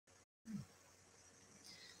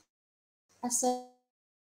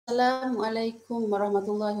Assalamualaikum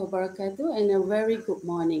warahmatullahi wabarakatuh and a very good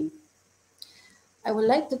morning. I would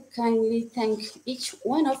like to kindly thank each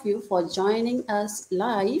one of you for joining us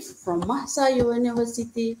live from MAHSA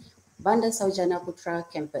University, Bandar Sarjana Putra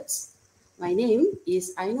campus. My name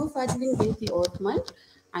is Ainur Fadlin binti Othman.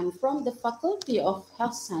 I'm from the Faculty of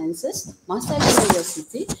Health Sciences, MAHSA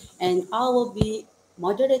University, and I will be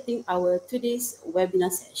moderating our today's webinar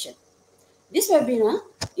session. This webinar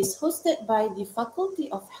is hosted by the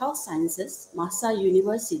Faculty of Health Sciences, MAHSA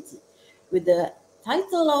University, with the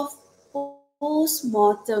title of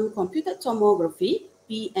Post-mortem Computed Tomography,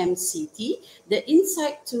 PMCT, the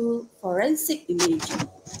Insight to Forensic Imaging.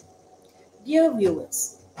 Dear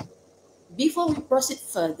viewers, before we proceed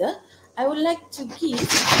further, I would like to give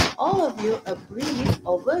all of you a brief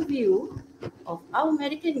overview of our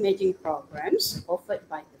medical imaging programs offered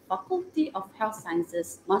by the Faculty of Health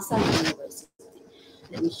Sciences, MAHSA University.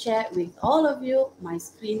 Let me share with all of you my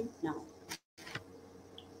screen now.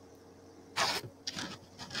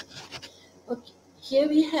 Okay, here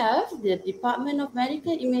we have the Department of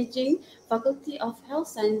Medical Imaging, Faculty of Health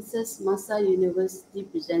Sciences, MAHSA University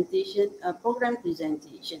presentation, program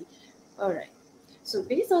presentation. All right. So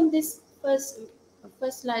based on this first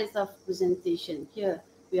slides of presentation here,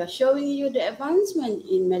 we are showing you the advancement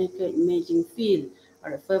in medical imaging field.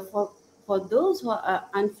 All right, for those who are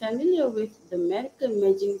unfamiliar with the medical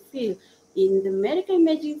imaging field, in the medical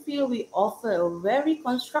imaging field, we offer a very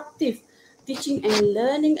constructive teaching and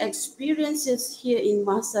learning experiences here in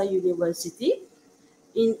MAHSA University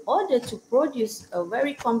in order to produce a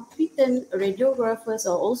very competent radiographers,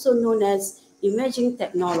 or also known as imaging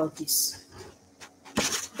technologists.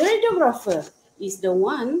 The radiographer is the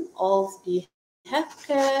one of the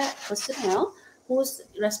healthcare personnel who's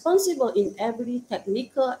responsible in every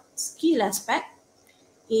technical skill aspect,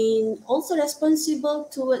 also responsible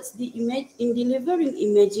towards the in delivering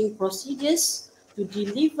imaging procedures to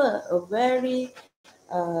deliver a very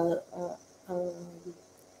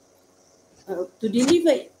to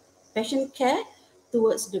deliver patient care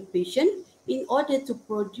towards the patient in order to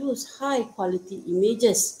produce high quality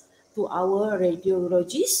images to our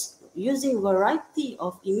radiologists using a variety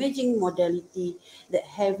of imaging modality that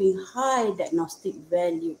having high diagnostic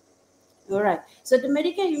value. All right, so the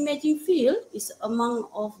medical imaging field is among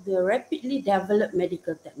of the rapidly developed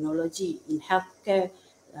medical technology in healthcare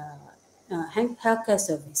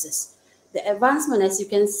services. The advancement, as you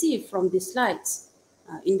can see from the slides,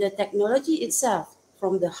 in the technology itself,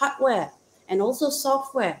 from the hardware and also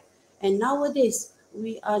software. And nowadays,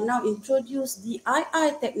 we are now introduced the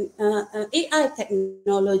AI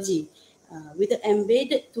technology with the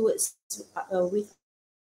embedded towards with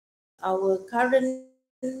our current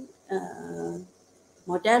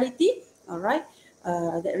modality, all right,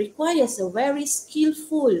 that requires a very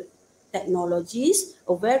skillful technologies,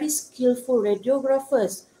 a very skillful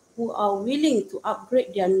radiographers who are willing to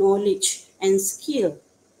upgrade their knowledge and skill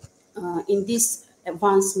in this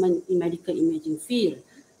advancement in medical imaging field,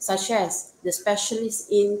 such as the specialists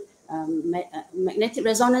in magnetic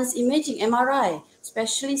resonance imaging, MRI,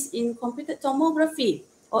 specialists in computed tomography,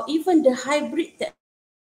 or even the hybrid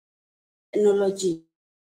technology.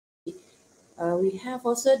 We have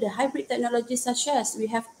also the hybrid technology, such as we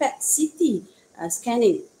have PET-CT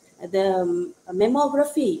scanning, the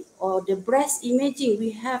mammography, or the breast imaging.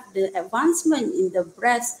 We have the advancement in the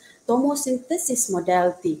breast tomosynthesis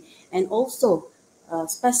modality, and also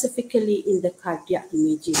specifically in the cardiac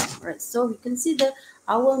imaging. Right. So we consider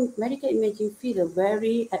our medical imaging field a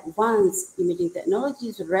very advanced imaging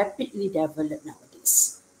technologies rapidly developed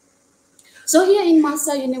nowadays. So here in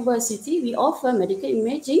MAHSA University, we offer medical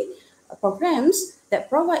imaging programs that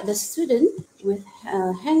provide the student with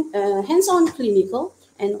hands-on clinical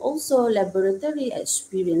and also laboratory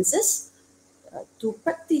experiences to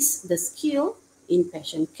practice the skill in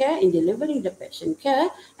patient care, in delivering the patient care,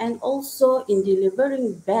 and also in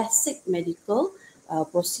delivering basic medical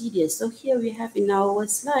procedures. So here we have in our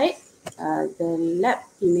slide the lab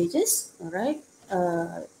images, all right,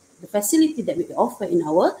 the facility that we offer in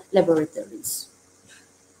our laboratories.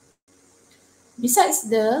 Besides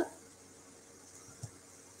the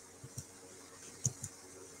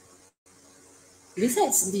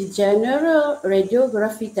general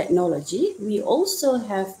radiography technology, we also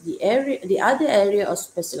have the other area of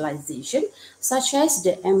specialization, such as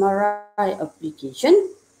the MRI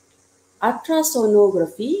application,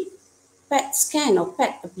 ultrasonography, PET scan or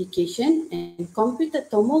PET application, and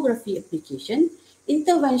computed tomography application,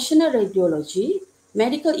 interventional radiology,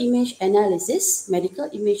 medical image analysis, medical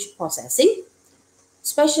image processing,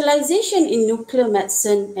 specialization in nuclear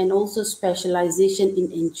medicine, and also specialization in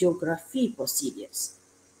angiography procedures.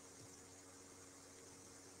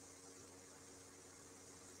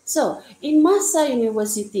 So, in MAHSA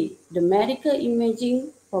University, the medical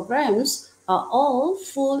imaging programs are all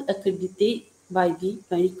full accredited by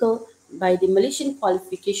the Malaysian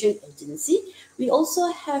Qualification Agency. We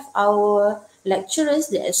also have our lecturers,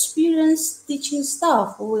 the experienced teaching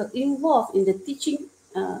staff who are involved in the teaching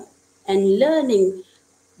and learning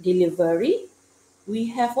delivery.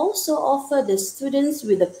 We have also offered the students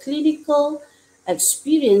with the clinical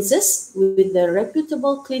experiences with the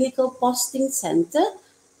reputable clinical posting center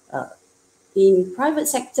uh, in private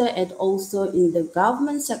sector and also in the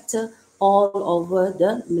government sector all over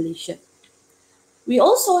the Malaysia. We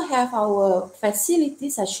also have our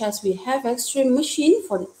facilities such as we have X-ray machine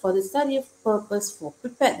for the study of purpose for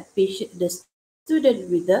prepare the patient, the student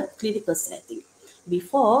with the clinical setting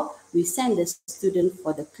before we send the student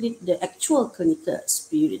for the actual clinical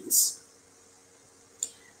experience.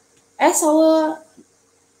 As our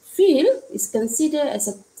field is considered as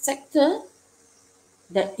a sector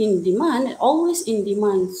that in demand, always in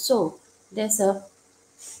demand, so there's a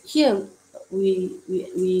here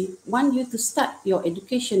we want you to start your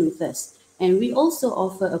education with us, and we also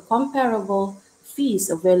offer a comparable fees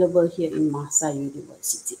available here in MAHSA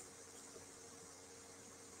University.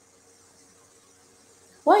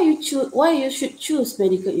 Why you should choose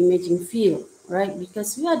medical imaging field, right?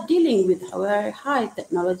 Because we are dealing with a very high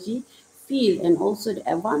technology field and also the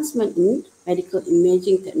advancement in medical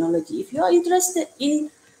imaging technology. If you are interested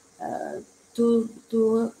in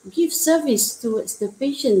to give service towards the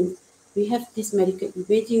patient, we have this medical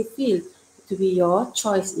imaging field to be your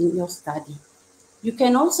choice in your study. You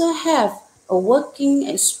can also have a working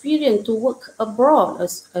experience to work abroad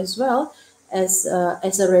as well as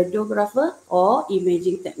a radiographer or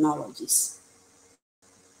imaging technologist.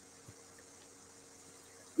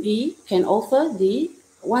 We can offer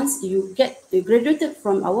once you get graduated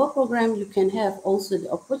from our program, you can have also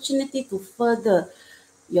the opportunity to further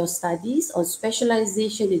your studies or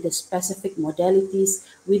specialization in the specific modalities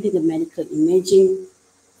within the medical imaging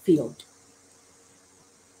field.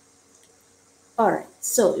 All right,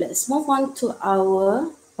 so let's move on to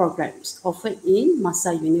our programs offered in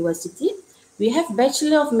MAHSA University. We have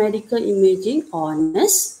Bachelor of Medical Imaging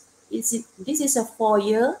Honours. This is a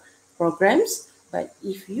 4-year programs, but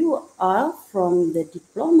if you are from the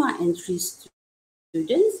diploma entry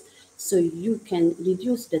students, so you can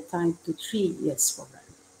reduce the time to 3 years program.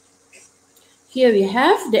 Here we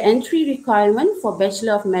have the entry requirement for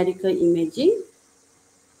Bachelor of Medical Imaging,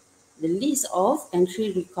 the list of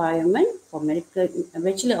entry requirement for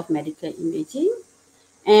Bachelor of Medical Imaging.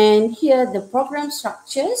 And here the program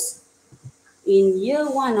structures in year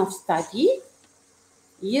 1 of study,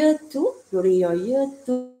 year 2, during your year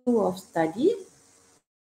 2 of study,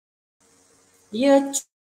 year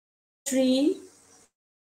 3,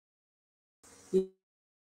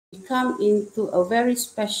 you come into a very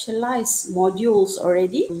specialized modules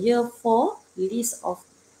already. Year 4, list of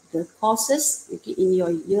the courses in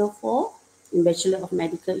your year 4 in Bachelor of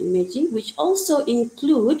Medical Imaging, which also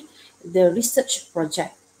include the research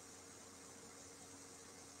project.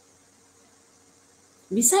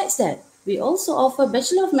 Besides that, we also offer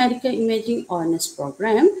Bachelor of Medical Imaging Honours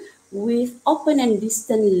program with open and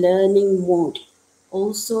distant learning mode,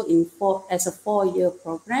 also as a 4-year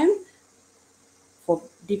program. For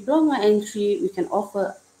diploma entry, we can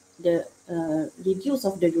offer the reduce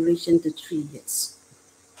of the duration to 3 years.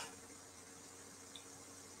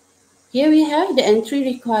 Here we have the entry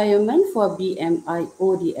requirement for BMI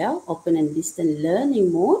ODL, open and distant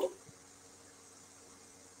learning mode.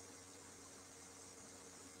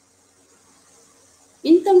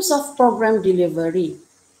 In terms of program delivery,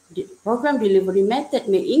 the program delivery method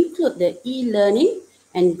may include the e-learning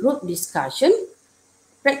and group discussion,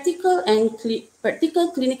 practical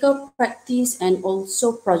clinical practice and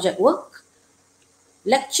also project work,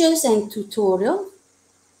 lectures and tutorial,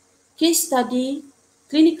 case study,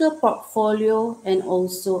 clinical portfolio, and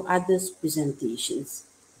also others presentations.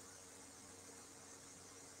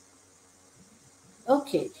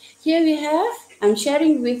 Okay, here we have, I'm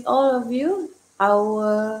sharing with all of you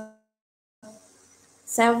our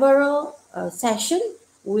several sessions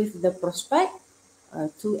with the prospect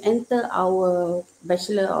to enter our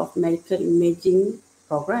Bachelor of Medical Imaging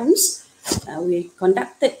programs. We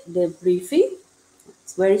conducted the briefing,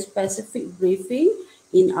 it's very specific briefing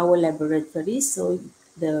in our laboratory, so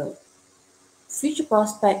the future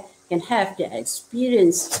prospect can have the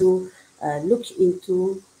experience to look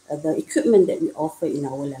into the equipment that we offer in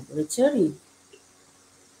our laboratory.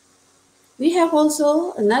 We have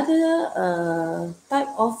also another type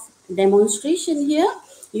of demonstration here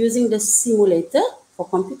using the simulator for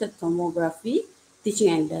computed tomography, teaching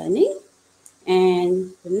and learning.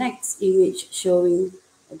 And the next image showing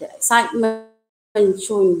the excitement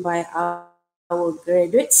shown by our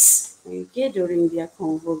graduates, okay, during their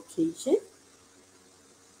convocation.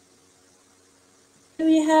 Here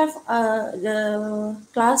we have the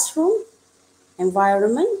classroom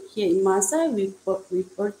environment. Here in MAHSA,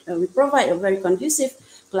 we provide a very conducive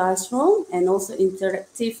classroom and also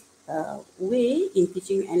interactive way in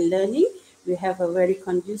teaching and learning. We have a very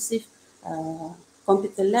conducive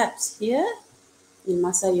computer labs here in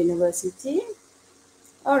MAHSA University.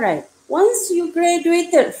 All right. Once you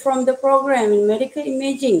graduated from the program in medical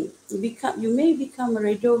imaging, you may become a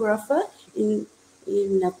radiographer in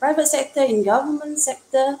the private sector, in government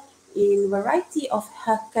sector, in variety of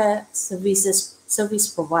healthcare service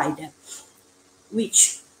provider.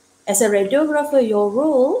 Which, as a radiographer, your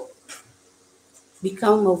role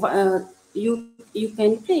become you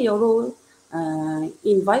can play your role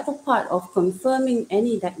in vital part of confirming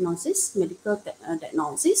any diagnosis, medical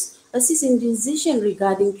diagnosis, assist in decision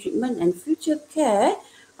regarding treatment and future care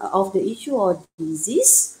of the issue or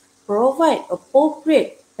disease, provide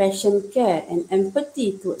appropriate patient care and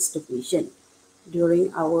empathy towards the patient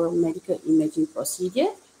during our medical imaging procedure.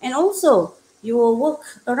 And also, you will work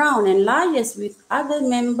around and liaise with other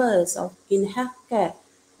members of in healthcare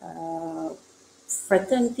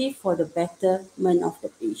fraternity for the betterment of the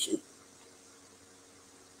patient.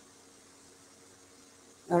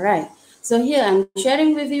 All right. So here I'm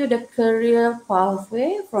sharing with you the career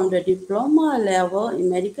pathway from the diploma level in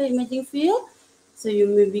medical imaging field. So you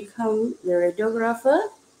may become the radiographer,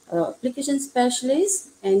 application specialist,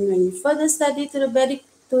 and when you further study to the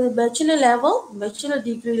bachelor level, bachelor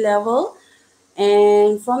degree level,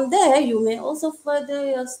 and from there you may also further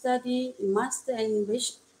your study in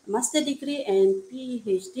master degree and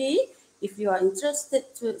PhD if you are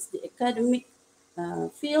interested towards the academic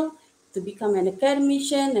field, to become an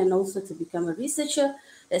academician and also to become a researcher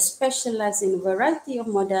that specializes in a variety of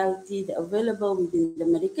modality that are available within the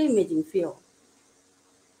medical imaging field.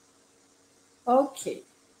 Okay,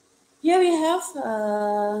 here we have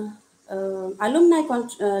alumni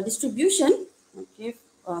distribution, okay,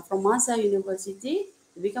 from MAHSA University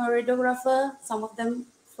to become a radiographer. Some of them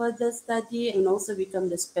further study and also become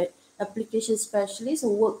the application specialists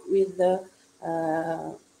who work with the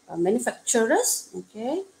manufacturers,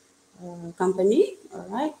 okay, company, all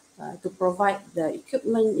right, to provide the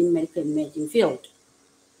equipment in medical imaging field.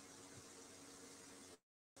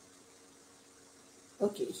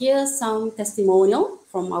 Okay, here's some testimonial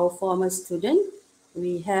from our former student.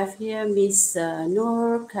 We have here Miss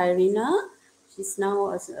Nur Karina. She's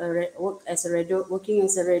now working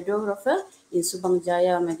as a radiographer in Subang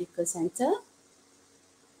Jaya Medical Center.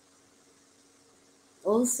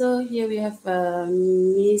 Also, here we have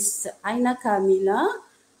Miss Aina Kamila.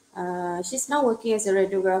 She's now working as a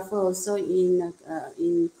radiographer also in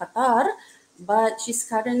Qatar, but she's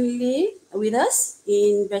currently with us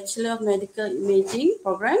in Bachelor of Medical Imaging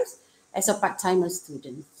programs as a part-timer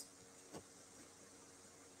student.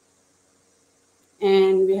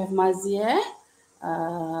 And we have Mazia,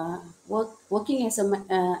 working as a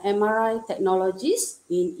MRI technologist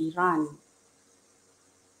in Iran.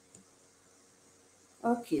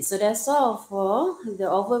 Okay, so that's all for the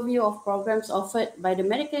overview of programs offered by the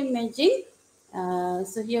medical imaging.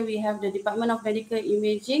 So here we have the Department of Medical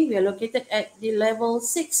Imaging. We are located at the level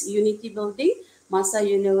 6 Unity Building, MAHSA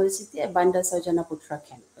University at Bandar Sarjana Putra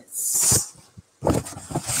campus.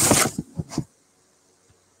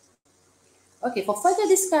 Okay, for further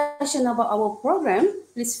discussion about our program,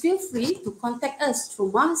 please feel free to contact us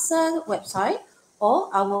through MAHSA website or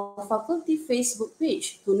our faculty Facebook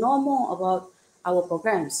page to know more about our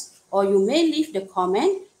programs. Or you may leave the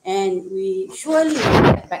comment and we surely will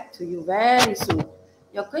get back to you very soon.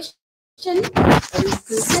 Your question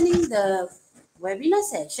concerning the webinar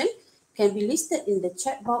session can be listed in the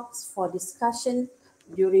chat box for discussion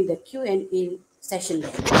during the Q&A session.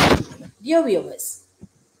 Dear viewers,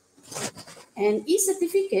 an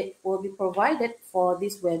e-certificate will be provided for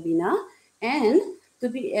this webinar, and to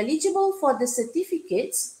be eligible for the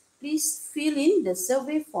certificates, please fill in the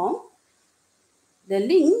survey form. The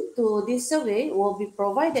link to this survey will be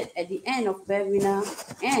provided at the end of the webinar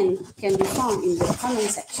and can be found in the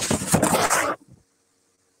comment section.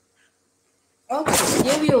 Okay,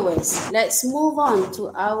 dear viewers, let's move on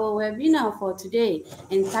to our webinar for today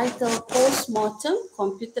entitled Post-mortem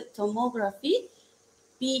Computed Tomography,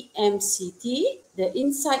 PMCT, the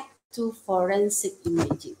Insight to Forensic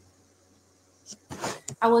Imaging.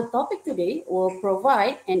 Our topic today will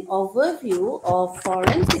provide an overview of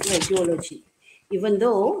forensic radiology, even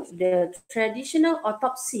though the traditional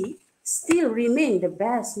autopsy still remains the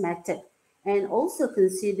best method and also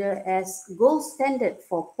considered as gold standard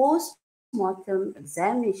for post post-mortem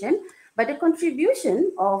examination, but the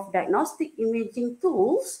contribution of diagnostic imaging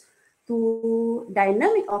tools to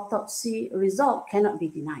dynamic autopsy result cannot be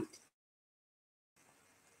denied.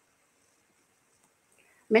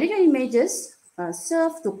 Medical images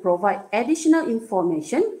serve to provide additional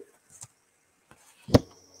information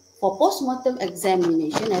for post-mortem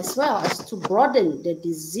examination as well as to broaden the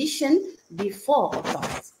decision before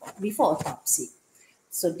autopsy.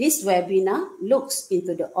 So this webinar looks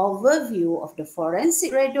into the overview of the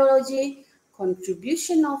forensic radiology,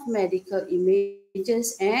 contribution of medical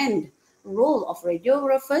images, and role of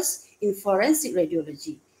radiographers in forensic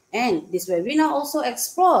radiology. And this webinar also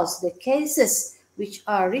explores the cases which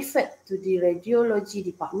are referred to the radiology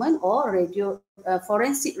department or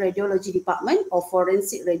forensic radiology department or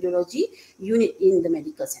forensic radiology unit in the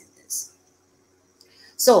medical centers.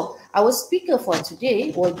 So our speaker for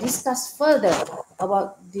today will discuss further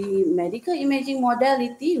about the medical imaging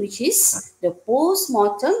modality, which is the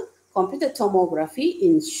post-mortem computed tomography,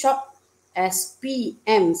 in short as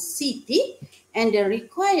PMCT, and the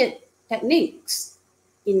required techniques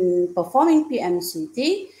in performing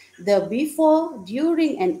PMCT. The before,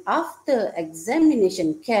 during, and after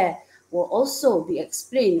examination care will also be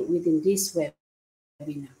explained within this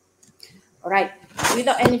webinar. All right,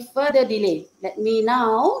 without any further delay, let me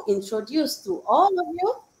now introduce to all of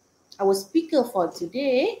you our speaker for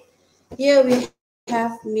today. Here we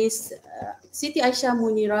have Miss Siti Aisyah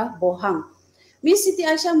Munira Bohang. Miss Siti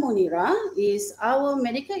Aisyah Munira is our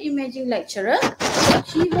medical imaging lecturer.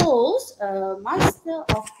 She holds a Master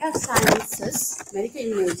of Health Sciences Medical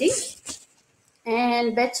Imaging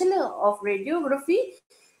and Bachelor of Radiography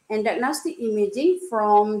and Diagnostic Imaging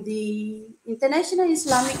from the International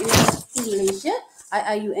Islamic University Malaysia,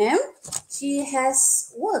 IIUM. She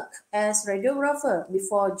has worked as radiographer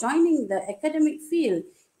before joining the academic field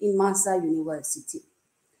in MAHSA University.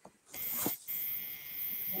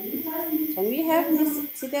 Can we have Ms.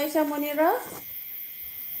 Siti Aisyah Munira?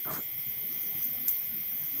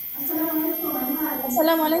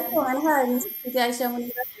 Assalamualaikum and hi, Ms. Siti Aisyah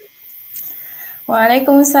Munira.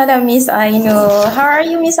 Waalaikumsalam, Miss Ainul. How are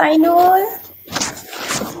you, Miss Ainul?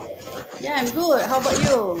 Yeah, I'm good. How about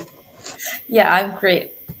you? Yeah, I'm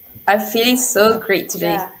great. I'm feeling so great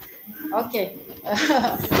today. Yeah. Okay.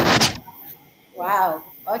 Wow.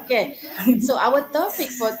 Okay. So our topic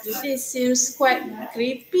for today seems quite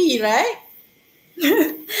creepy, right?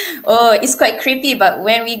 Oh, it's quite creepy, but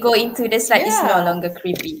when we go into the slide, it's no Yeah. longer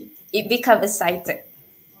creepy. It becomes excited.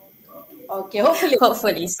 Okay, hopefully.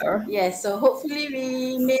 Hopefully, sir. Yes, so hopefully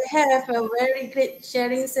we may have a very great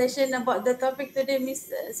sharing session about the topic today, Miss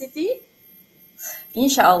Siti.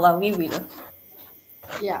 Inshallah, we will.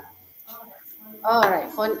 Yeah. All right.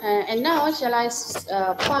 And now, shall I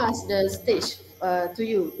pass the stage to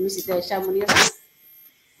you, Miss Siti Munira?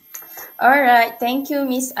 All right. Thank you,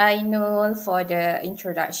 Miss Ainul, for the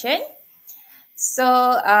introduction.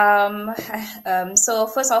 So, so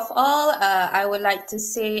first of all, I would like to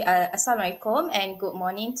say Assalamualaikum and good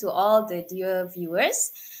morning to all the dear viewers.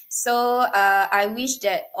 So, I wish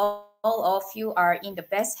that all of you are in the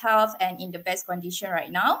best health and in the best condition right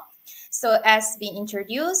now. So, as been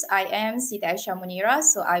introduced, I am Siti Aisyah Munira.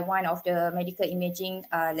 So, I'm one of the medical imaging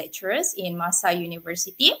lecturers in MAHSA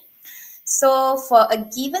University. So for a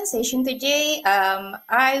given session today,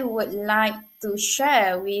 I would like to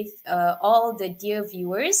share with all the dear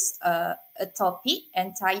viewers a topic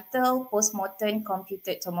entitled Post-mortem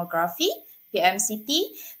Computed Tomography, PMCT,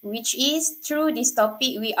 which is through this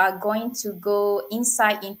topic, we are going to go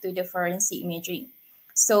inside into the forensic imaging.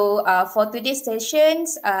 So for today's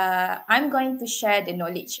sessions, I'm going to share the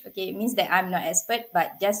knowledge. Okay, it means that I'm not expert,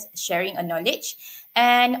 but just sharing a knowledge.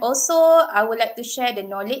 And also, I would like to share the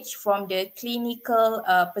knowledge from the clinical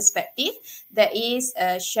perspective that is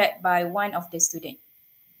shared by one of the students.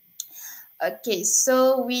 Okay,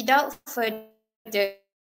 so without further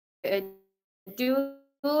ado,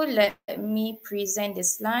 let me present the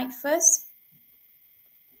slide first.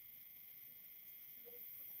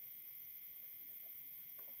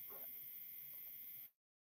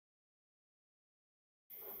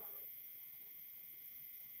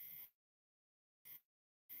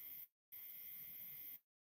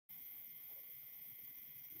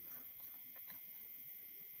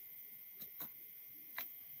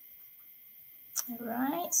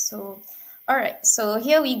 All right, so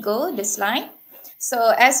here we go, the slide.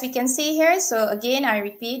 So as we can see here, so again, I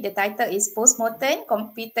repeat, the title is Post-mortem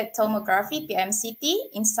Computed Tomography,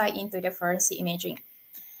 PMCT, Insight into the Forensic Imaging.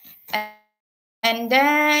 And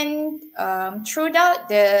then throughout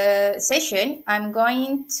the session, I'm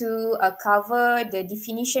going to cover the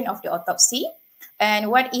definition of the autopsy. and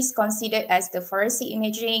what is considered as the forensic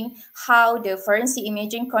imaging, how the forensic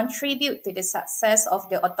imaging contribute to the success of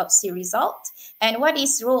the autopsy result, and what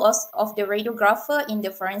is role of the radiographer in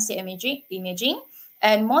the forensic imaging.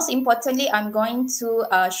 And most importantly, I'm going to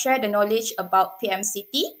share the knowledge about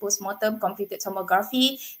PMCT, post-mortem computed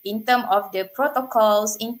tomography, in terms of the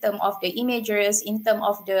protocols, in terms of the images, in terms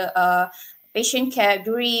of the patient care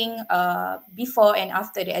during, before and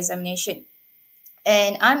after the examination.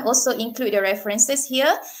 And I'm also include the references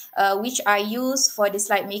here, which I use for the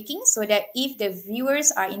slide making, so that if the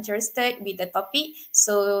viewers are interested with the topic,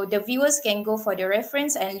 so the viewers can go for the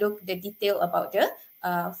reference and look the detail about the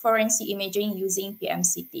forensic imaging using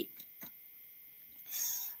PMCT.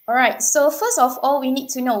 All right, so first of all, we need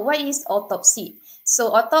to know what is autopsy.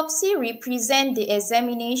 So autopsy represents the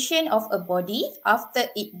examination of a body after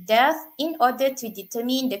its death in order to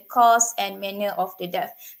determine the cause and manner of the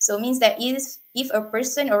death. So it means that if a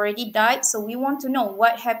person already died, so we want to know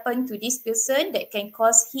what happened to this person that can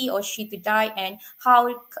cause he or she to die, and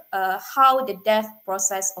how the death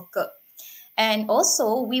process occurred. And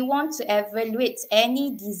also, we want to evaluate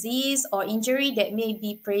any disease or injury that may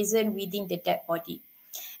be present within the dead body.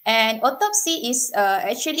 And autopsy is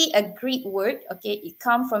actually a Greek word. Okay, it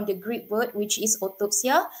comes from the Greek word, which is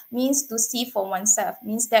autopsia, means to see for oneself,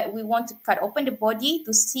 means that we want to cut open the body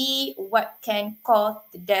to see what can cause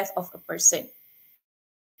the death of a person.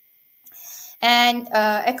 And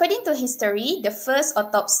according to history, the first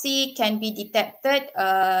autopsy can be detected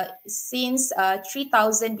since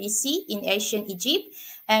 3000 BC in ancient Egypt.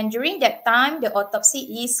 And during that time, the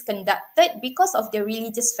autopsy is conducted because of the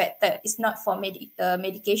religious factor. It's not for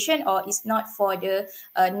medication, or it's not for the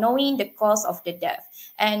knowing the cause of the death.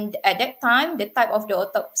 And at that time, the type of the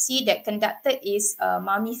autopsy that conducted is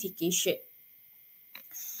mummification.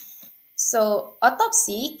 So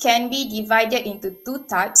autopsy can be divided into two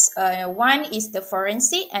types. One is the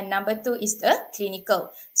forensic, and number two is the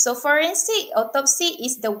clinical. So forensic autopsy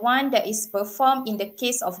is the one that is performed in the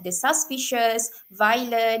case of the suspicious,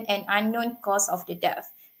 violent, and unknown cause of the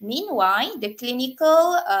death. Meanwhile, the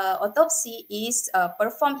clinical autopsy is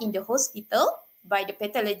performed in the hospital by the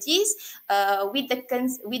pathologist with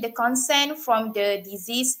the consent from the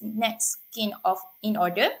deceased next in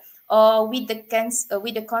order, or with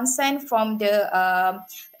the consent from the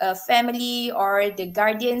family or the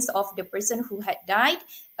guardians of the person who had died,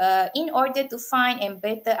 in order to find and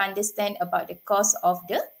better understand about the cause of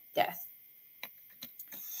the death.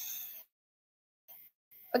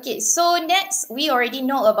 Okay, so next, we already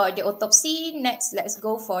know about the autopsy. Next, let's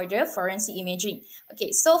go for the forensic imaging.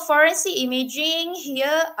 Okay, so forensic imaging,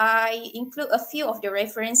 here I include a few of the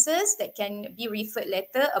references that can be referred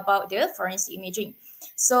later about the forensic imaging.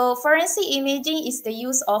 So forensic imaging is the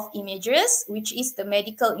use of images, which is the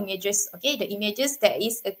medical images, okay, the images that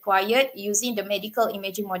is acquired using the medical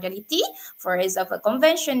imaging modality, for example,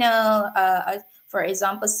 conventional, for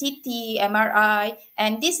example, CT, MRI,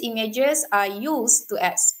 and these images are used to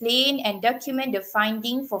explain and document the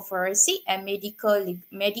finding for forensic and medical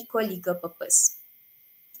legal purpose.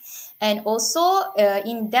 And also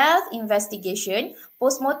in-depth investigation,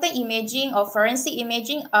 post-mortem imaging or forensic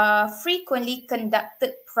imaging are frequently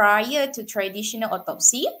conducted prior to traditional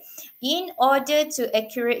autopsy in order to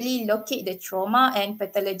accurately locate the trauma and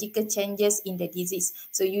pathological changes in the disease.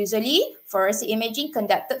 So usually forensic imaging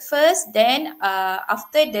conducted first, then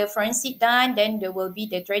after the forensic done, then there will be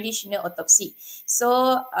the traditional autopsy.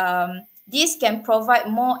 So this can provide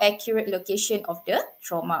more accurate location of the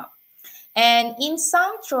trauma. And in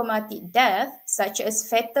some traumatic death, such as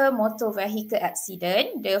fatal motor vehicle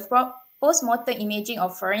accident, the post-mortem imaging or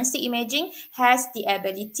forensic imaging has the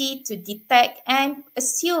ability to detect and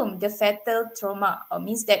assume the fatal trauma, or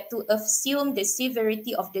means that to assume the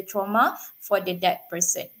severity of the trauma for the dead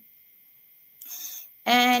person.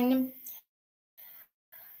 And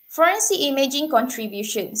forensic imaging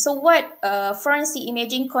contribution. So what forensic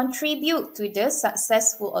imaging contribute to the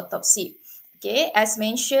successful autopsy? Okay, as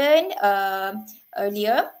mentioned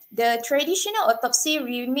earlier, the traditional autopsy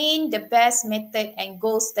remain the best method and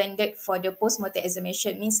gold standard for the post-mortem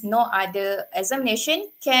examination. Means no other examination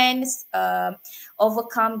can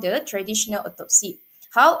overcome the traditional autopsy.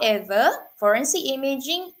 However, forensic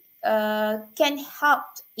imaging can help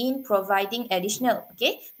in providing additional,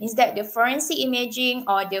 okay, means that the forensic imaging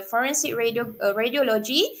or the forensic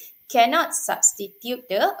radiology cannot substitute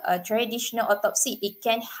the traditional autopsy. It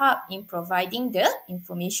can help in providing the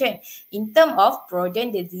information in terms of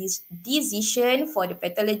broaden the decision for the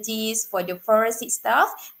pathologists, for the forensic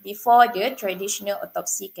staff before the traditional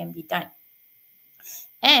autopsy can be done.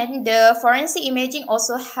 And the forensic imaging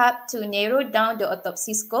also help to narrow down the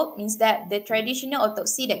autopsy scope, means that the traditional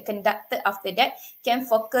autopsy that conducted after that can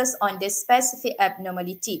focus on the specific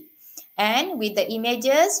abnormality. And with the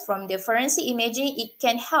images from the forensic imaging, it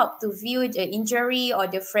can help to view the injury or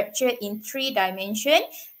the fracture in 3 dimensions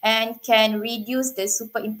and can reduce the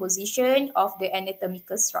superimposition of the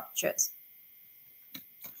anatomical structures.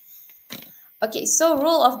 Okay, so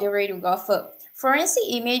role of the radiographer. Forensic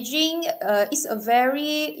imaging is a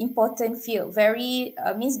very important field. Very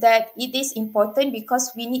means that it is important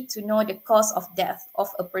because we need to know the cause of death of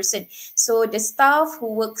a person. So the staff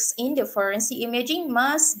who works in the forensic imaging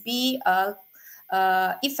must be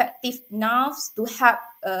effective enough to help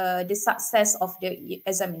the success of the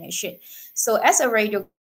examination. So as a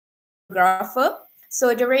radiographer,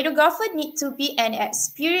 so the radiographer need to be an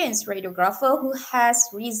experienced radiographer who has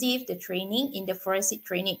received the training in the forensic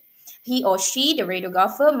training. He or she, the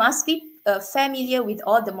radiographer, must be familiar with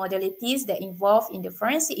all the modalities that involve in the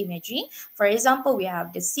forensic imaging. For example, we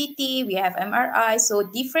have the CT, we have MRI, so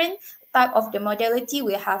different type of the modality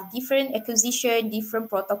will have different acquisition, different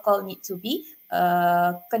protocol need to be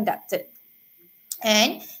conducted.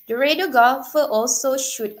 And the radiographer also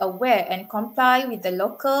should aware and comply with the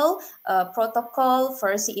local protocol,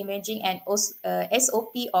 forensic imaging, and also,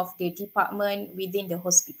 SOP of the department within the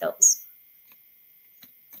hospitals.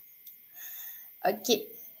 Okay,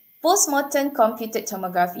 post-mortem computed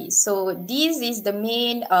tomography. So this is the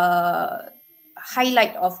main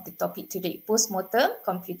highlight of the topic today, post-mortem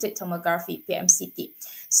computed tomography, PMCT.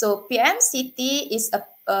 So PMCT is a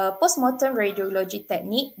post-mortem radiology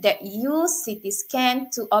technique that use CT scan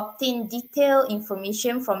to obtain detailed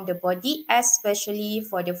information from the body, especially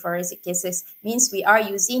for the forensic cases. Means we are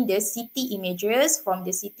using the CT images from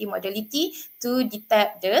the CT modality to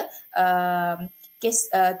detect the case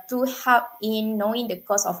to help in knowing the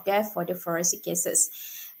cause of death for the forensic cases.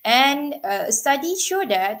 And studies show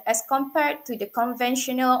that as compared to the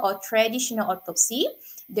conventional or traditional autopsy,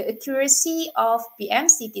 the accuracy of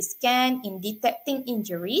PMCT scan in detecting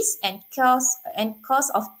injuries and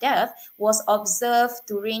cause of death was observed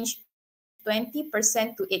to range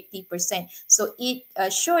 20% to 80%. So it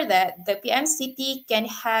shows that the PMCT can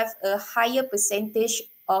have a higher percentage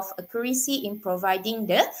of accuracy in providing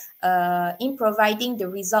the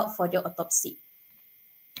result for the autopsy.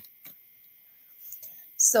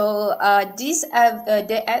 So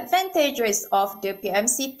the advantages of the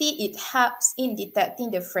PMCT, it helps in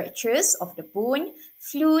detecting the fractures of the bone,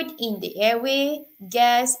 fluid in the airway,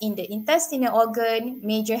 gas in the intestinal organ,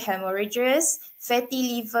 major hemorrhages,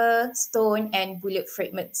 fatty liver, stone, and bullet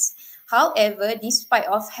fragments. However, despite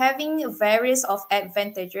of having various of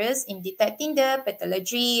advantages in detecting the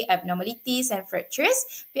pathology, abnormalities, and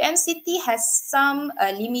fractures, PMCT has some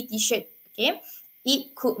limitation. Okay.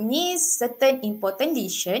 It could miss certain important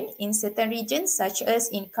lesions in certain regions, such as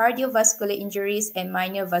in cardiovascular injuries and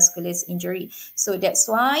minor vascular injury. So that's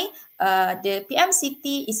why the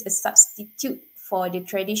PMCT is a substitute for the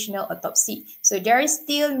traditional autopsy. So there is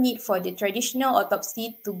still need for the traditional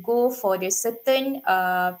autopsy to go for the certain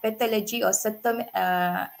pathology or certain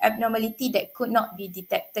abnormality that could not be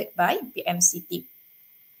detected by PMCT.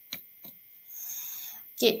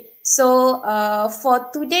 Okay, so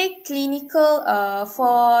for today clinical,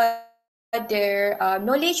 for the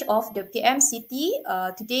knowledge of the PMCT,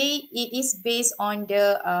 today it is based on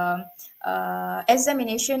the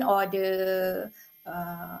examination or the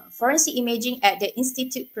forensic imaging at the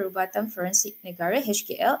Institute Perubatan Forensik Negara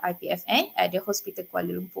HKL IPFN at the Hospital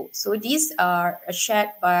Kuala Lumpur. So these are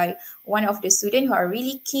shared by one of the students who are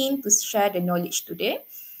really keen to share the knowledge today.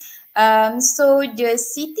 So the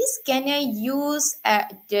CT scanner used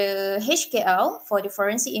at the HKL for the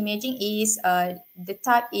forensic imaging is the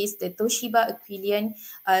type is the Toshiba Aquilion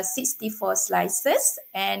 64 slices,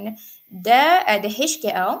 and there at the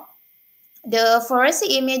HKL, the forensic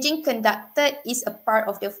imaging conducted is a part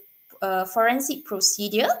of the forensic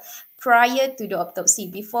procedure prior to the autopsy,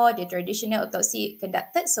 before the traditional autopsy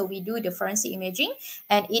conducted. So we do the forensic imaging,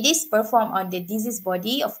 and it is performed on the deceased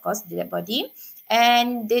body, of course, the dead body.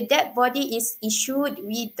 And the dead body is issued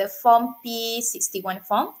with the Form P61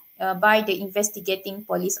 form by the investigating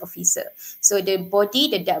police officer. So the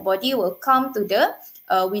dead body will come to the,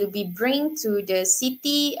 will be bring to the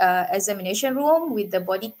CT examination room with the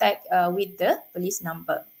body tag with the police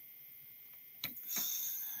number.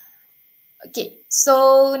 Okay,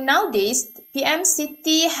 so nowadays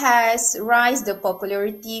PMCT has rise the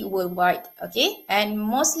popularity worldwide. Okay, and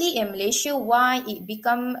mostly in Malaysia, why it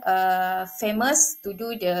become famous to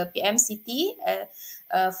do the PMCT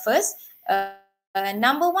first.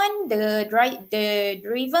 Number one, the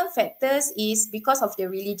driven factors is because of the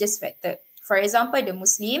religious factor. For example,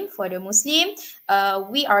 for the Muslim,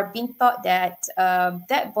 we are being taught that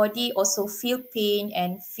that body also feel pain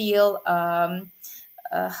and feel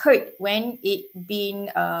hurt when it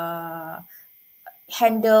been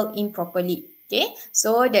handled improperly. Okay,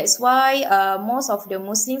 so that's why most of the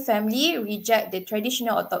Muslim family reject the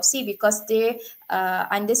traditional autopsy, because they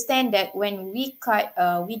understand that when we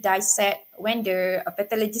dissect, when the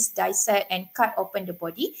pathologist dissect and cut open the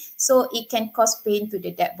body, so it can cause pain to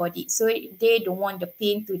the dead body. So they don't want the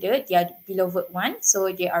pain to their beloved one, so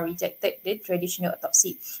they are rejected the traditional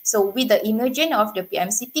autopsy. So with the emergence of the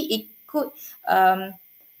PMCT,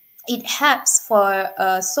 it helps for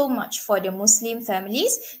so much for the Muslim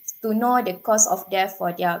families to know the cause of death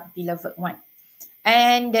for their beloved one.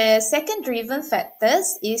 And the second driven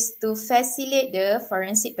factors is to facilitate the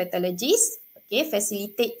forensic pathologists. Okay,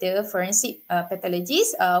 facilitate the forensic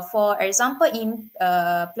pathologists. For example, in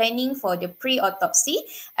planning for the pre-autopsy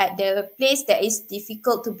at the place that is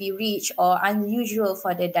difficult to be reached or unusual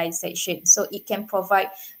for the dissection. So it can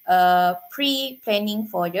provide pre-planning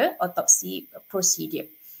for the autopsy procedure.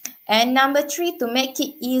 And number three, to make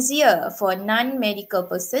it easier for non-medical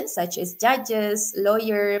persons such as judges,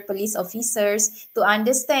 lawyers, police officers to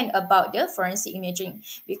understand about the forensic imaging.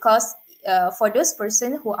 Because for those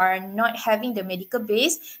persons who are not having the medical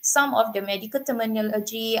base, some of the medical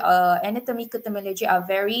terminology, anatomical terminology are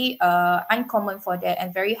very uncommon for them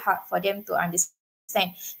and very hard for them to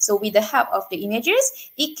understand. So with the help of the images,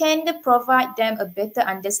 it can provide them a better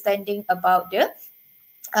understanding about the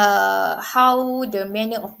how the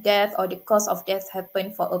manner of death or the cause of death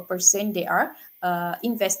happened for a person they are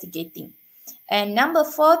investigating. And number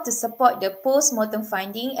four, to support the post-mortem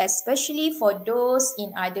finding, especially for those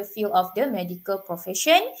in other field of the medical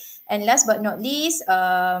profession. And last but not least,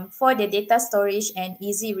 for the data storage and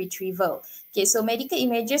easy retrieval. Okay, so medical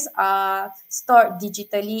images are stored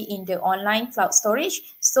digitally in the online cloud storage.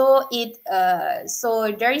 So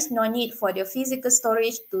so there is no need for the physical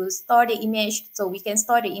storage to store the image. So we can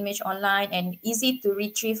store the image online and easy to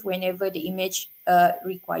retrieve whenever the image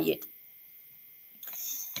required.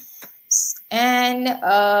 And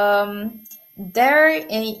there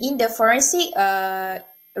in the forensic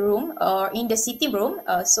room or in the sitting room,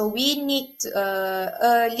 so we need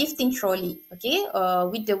a lifting trolley, okay,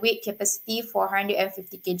 with the weight capacity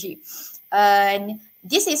 450 kg. And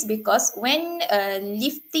this is because when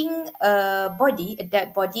lifting a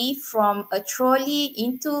dead body from a trolley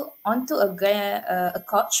onto a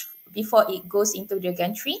couch before it goes into the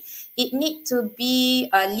gantry, it need to be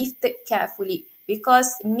lifted carefully,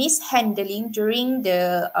 because mishandling during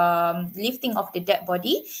the lifting of the dead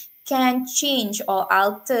body can change or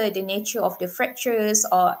alter the nature of the fractures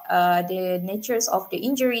or the natures of the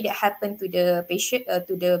injury that happened to the patient,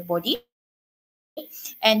 to the body.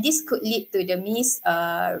 And this could lead to the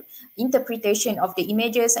misinterpretation of the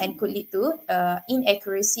images and could lead to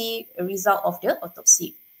inaccuracy result of the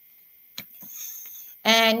autopsy.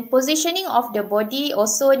 And positioning of the body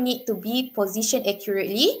also need to be positioned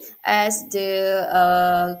accurately, as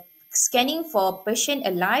the scanning for patient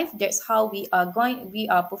alive, that's how we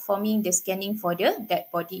are performing the scanning for the dead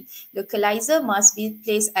body. Localizer must be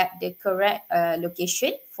placed at the correct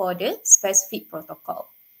location for the specific protocol.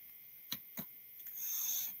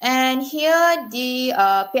 And here the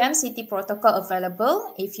PMCT protocol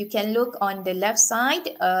available. If you can look on the left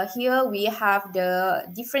side, here we have the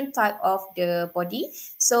different type of the body.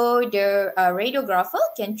 So the radiographer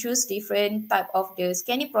can choose different type of the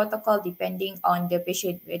scanning protocol depending on the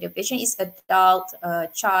patient, whether the patient is adult,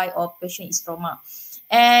 child, or patient is trauma.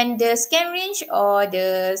 And the scan range or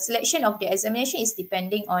the selection of the examination is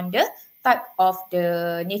depending on the type of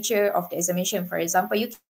the nature of the examination. For example, you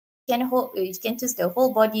can choose the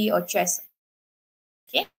whole body or chest.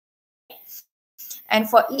 Okay, and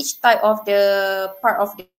for each type of the part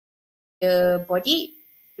of the body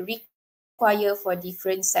require for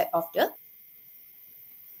different set of the.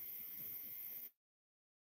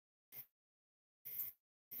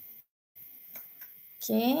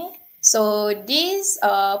 Okay, so this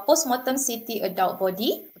post-mortem CT adult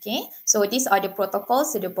body. Okay, so these are the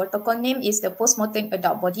protocols. So the protocol name is the post-mortem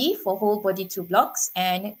adult body for whole body 2 blocks,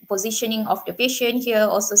 and positioning of the patient here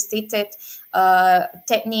also stated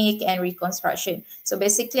technique and reconstruction. So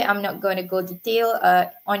basically, I'm not going to go detail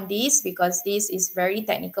on this because this is very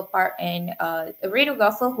technical part, and a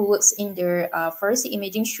radiographer who works in the forensic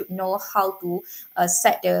imaging should know how to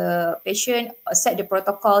set the patient, set the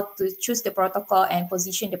protocol, to choose the protocol and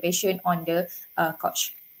position the patient on the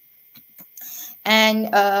couch. And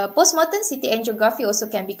post-mortem CT angiography also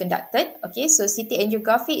can be conducted. Okay, so CT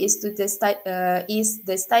angiography is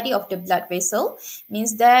the study of the blood vessel.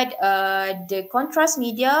 Means that the contrast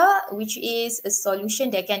media, which is a solution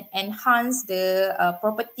that can enhance the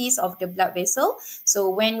properties of the blood vessel. So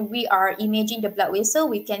when we are imaging the blood vessel,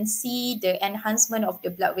 we can see the enhancement of the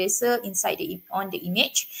blood vessel inside on the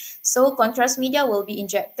image. So contrast media will be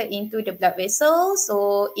injected into the blood vessel.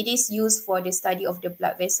 So it is used for the study of the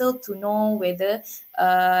blood vessel to know whether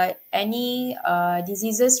any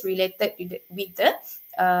diseases related with the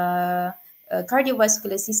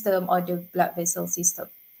cardiovascular system or the blood vessel system.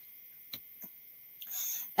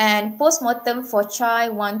 And post-mortem for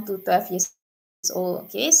child 1 to 12 years old.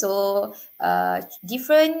 Okay, so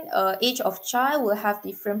different age of child will have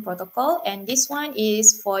different protocol, and this one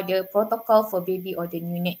is for the protocol for baby or the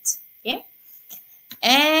neonate. Okay.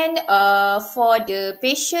 And for the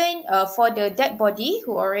patient, for the dead body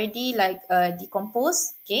who already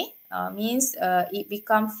decomposed, okay, means it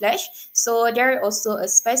become flesh. So there also a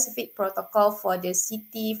specific protocol for the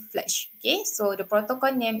CT flesh. Okay, so the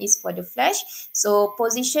protocol name is for the flesh. So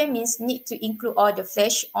position means need to include all the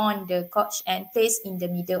flesh on the couch and place in the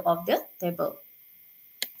middle of the table.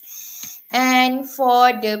 And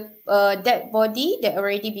for the dead body that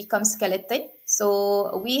already becomes skeleton,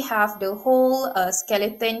 so we have the whole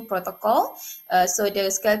skeleton protocol. So the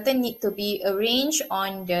skeleton need to be arranged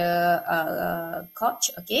on the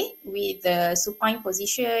couch, okay, with the supine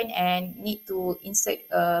position and need to insert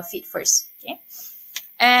feet first, okay.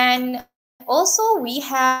 And also we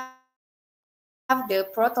have the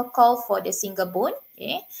protocol for the single bone,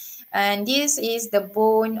 okay. And this is the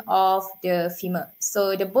bone of the femur.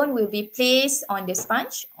 So the bone will be placed on the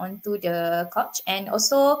sponge onto the couch, and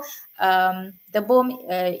also the bone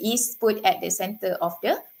is put at the center of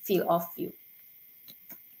the field of view.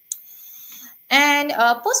 And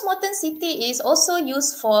post-mortem CT is also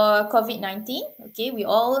used for COVID-19. Okay, we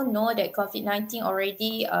all know that COVID-19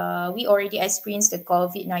 already, we already experienced the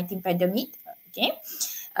COVID-19 pandemic. Okay.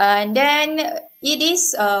 And then it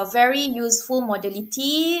is a very useful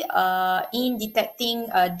modality in detecting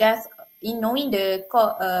death, in knowing the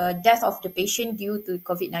death of the patient due to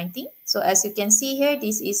COVID-19. So as you can see here,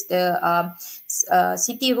 this is the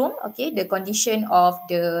CT room, okay, the condition of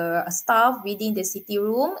the staff within the CT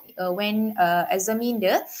room when examining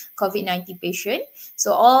the COVID-19 patient.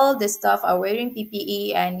 So all the staff are wearing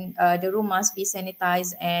PPE, and the room must be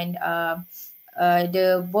sanitized, and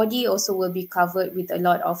the body also will be covered with a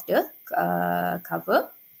lot of the cover.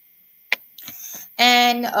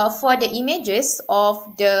 And for the images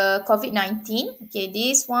of the COVID-19, okay,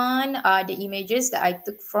 this one are the images that I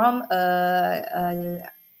took from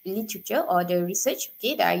literature or the research,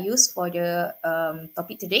 okay, that I use for the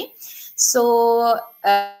topic today. So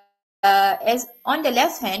as on the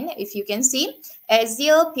left hand, if you can see,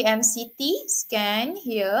 axial PMCT scan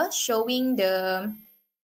here showing the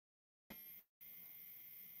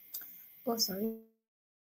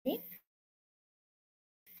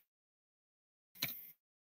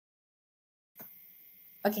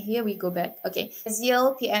Okay, here we go back. Okay,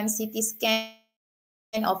 axial PMCT scan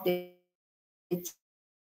of the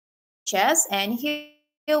chest, and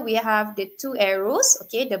here we have the two arrows.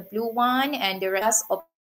 Okay, the blue one and the red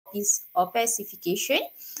opacification,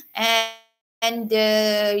 and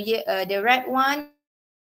the red one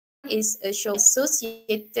is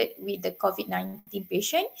associated with the COVID-19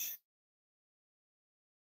 patient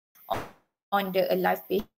on the alive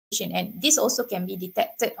patient, and this also can be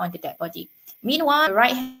detected on the dead body. Meanwhile, on the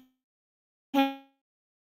right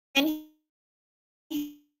hand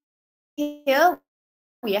here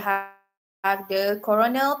we have the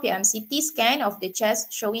coronal PMCT scan of the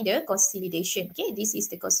chest showing the consolidation. Okay, this is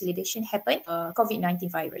the consolidation happened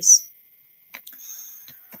COVID-19 virus.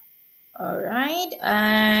 All right,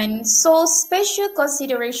 and so special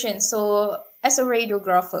consideration. So as a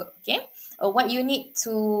radiographer, okay, what you need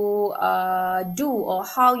to do, or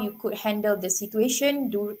how you could handle the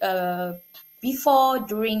situation before,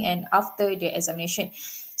 during, and after the examination.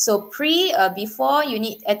 So before, you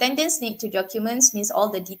need attendants need to documents, means all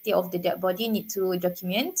the detail of the dead body need to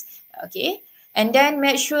document, okay, and then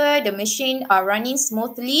make sure the machine are running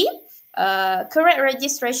smoothly. Correct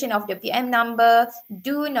registration of the PM number.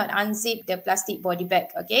 Do not unzip the plastic body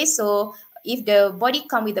bag. Okay, so if the body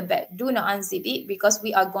come with a bag, do not unzip it, because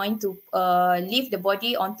we are going to leave the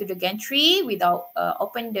body onto the gantry without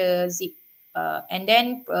open the zip, and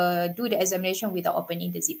then do the examination without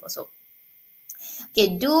opening the zip also.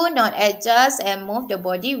 Okay, do not adjust and move the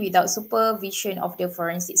body without supervision of the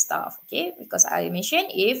forensic staff. Okay, because I mentioned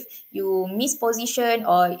if you miss position,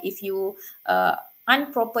 or if you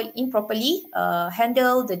improperly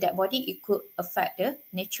handle the dead body, it could affect the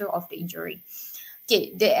nature of the injury.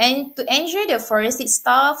 Okay, to ensure the forensic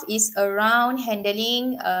staff is around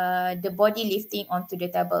handling the body lifting onto the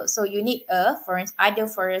table. So you need other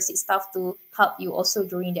forensic staff to help you also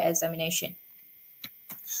during the examination.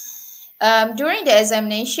 During the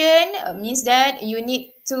examination means that you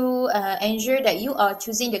need to ensure that you are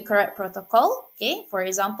choosing the correct protocol. Okay, for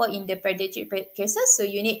example, in the pediatric cases, so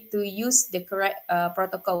you need to use the correct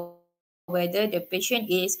protocol, whether the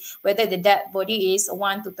dead body is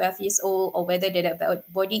 1 to 12 years old or whether the dead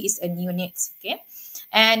body is a neonate. Okay,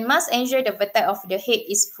 and must ensure the vertex of the head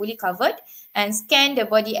is fully covered and scan the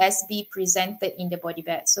body as be presented in the body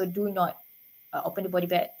bag. So do not open the body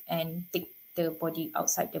bag and take the body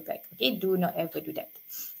outside the bag. Okay, do not ever do that.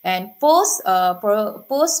 And post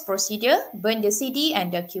procedure, burn the CD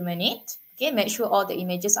and document it. Okay, make sure all the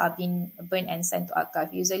images are being burned and sent to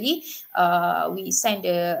archive. Usually, we send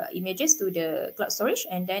the images to the cloud storage,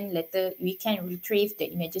 and then later we can retrieve the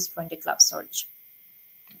images from the cloud storage.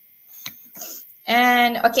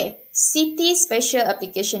 And okay, CT special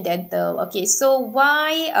application dental. Okay, so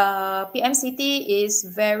why PMCT is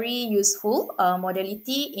very useful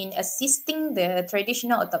modality in assisting the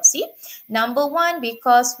traditional autopsy. Number one,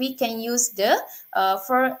 because we can use the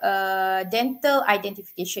for dental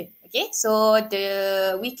identification. Okay, so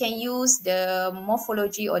we can use the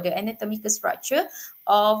morphology or the anatomical structure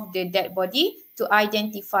of the dead body to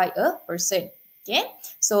identify a person. Okay,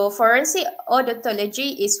 so forensic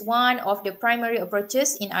odontology is one of the primary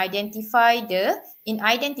approaches in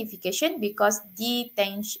identification because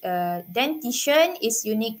dentition is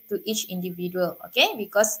unique to each individual. Okay,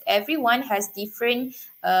 because everyone has different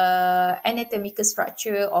anatomical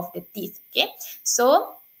structure of the teeth. Okay,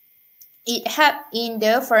 so it helps in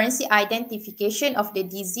the forensic identification of the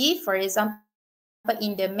disease, for example,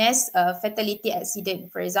 in the mass fatality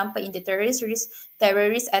accident, for example, in the terrorist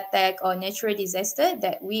attack or natural disaster,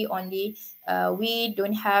 that we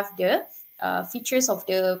don't have the features of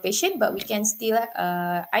the patient, but we can still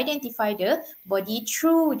identify the body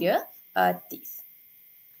through the teeth.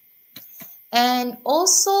 And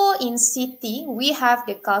also in CT, we have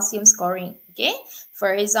the calcium scoring. Okay,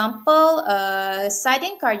 for example,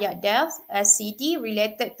 sudden cardiac death, SCD,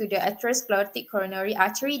 related to the atherosclerotic coronary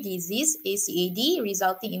artery disease, ACAD,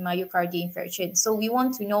 resulting in myocardial infarction. So we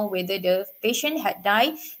want to know whether the patient had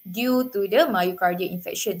died due to the myocardial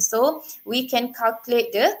infection. So we can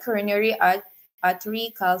calculate the coronary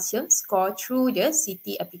artery calcium score through the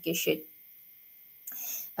CT application.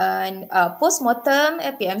 And post-mortem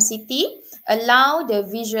PMCT allow the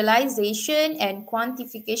visualization and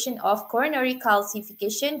quantification of coronary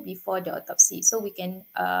calcification before the autopsy. So we can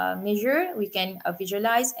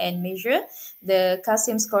visualize and measure the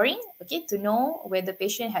calcium scoring, okay, to know whether the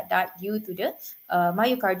patient had died due to the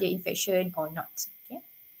myocardial infection or not. Okay.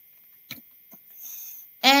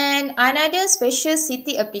 And another special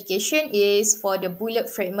CT application is for the bullet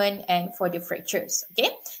fragment and for the fractures.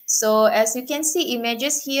 Okay, so as you can see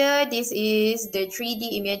images here, this is the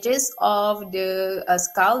 3D images of the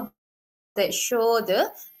skull that show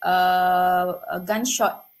the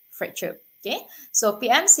gunshot fracture. Okay, so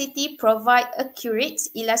PMCT provide accurate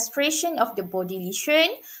illustration of the body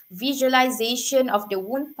lesion, visualization of the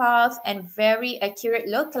wound path, and very accurate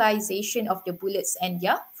localization of the bullets and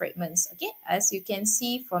their fragments. Okay, as you can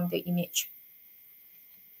see from the image.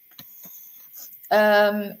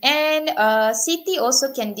 CT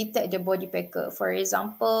also can detect the body packer. For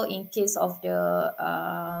example, in case of the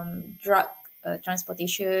drug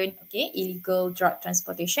transportation, okay, illegal drug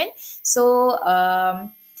transportation. So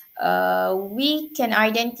we can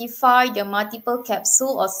identify the multiple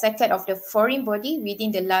capsule or saccade of the foreign body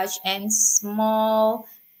within the large and small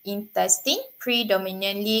intestine,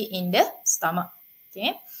 predominantly in the stomach.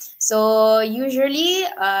 Okay, so usually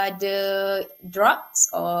the drugs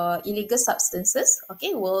or illegal substances,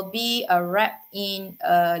 okay, will be wrapped in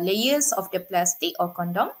layers of the plastic or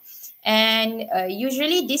condom. And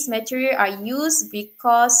usually these material are used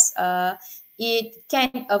because it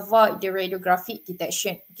can avoid the radiographic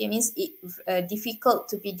detection. Okay, means it difficult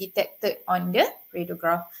to be detected on the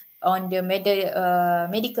radiograph, on the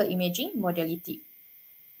medical imaging modality.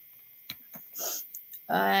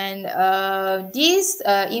 And these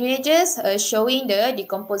images showing the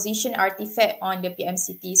decomposition artifact on the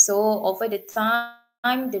PMCT. So over the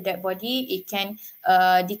time, the dead body, it can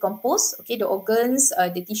decompose. Okay, the organs,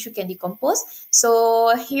 the tissue can decompose.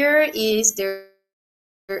 So here is the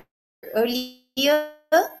earlier,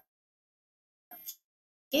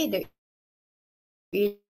 okay, the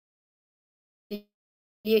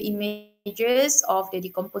images of the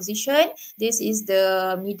decomposition. This is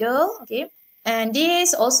the middle, okay. And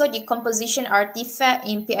this also decomposition artifact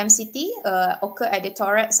in PMCT occur at the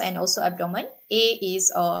thorax and also abdomen. A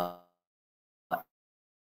is at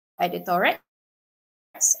the thorax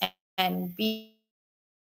and B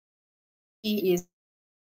is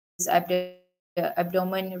the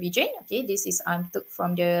abdomen region. Okay, this is took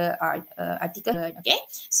from the article. Okay,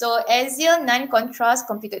 so axial non-contrast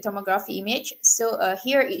computed tomography image. So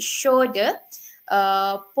here it show the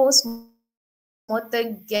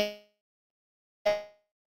post-mortem gas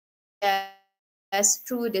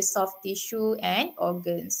through the soft tissue and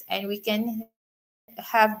organs, and we can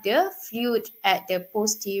have the fluid at the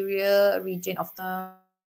posterior region of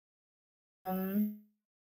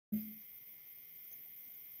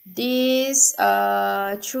this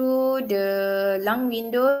through the lung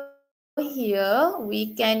window here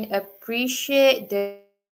we can appreciate the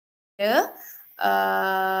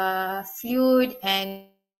fluid and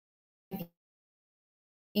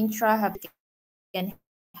intrahepatic can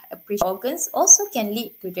appreciate organs also can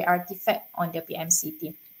lead to the artifact on the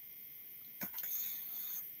PMCT.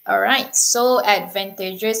 All right, so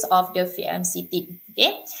advantages of the PMCT.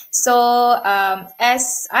 Okay, so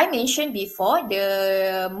as I mentioned before,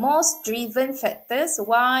 the most driven factors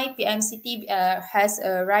why PMCT has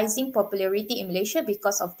a rising popularity in Malaysia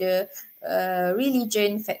because of the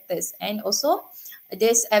religion factors, and also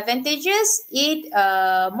disadvantages it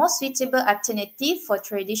more suitable alternative for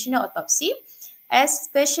traditional autopsy,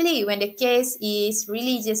 especially when the case is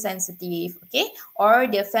religious sensitive, okay, or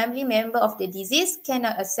the family member of the deceased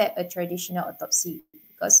cannot accept a traditional autopsy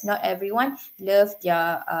because not everyone love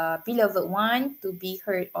their beloved one to be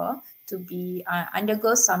hurt or to be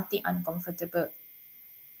undergo something uncomfortable.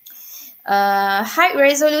 High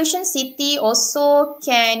resolution CT also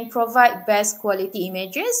can provide best quality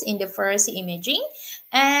images in the forensic imaging,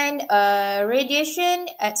 and radiation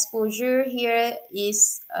exposure here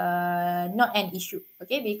is not an issue,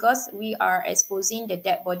 okay, because we are exposing the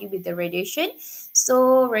dead body with the radiation,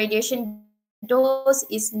 so radiation dose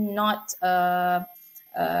is not a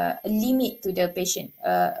limit to the patient,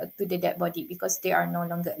 to the dead body, because they are no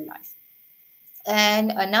longer alive.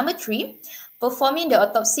 And number three, performing the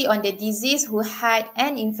autopsy on the deceased who had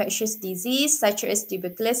an infectious disease such as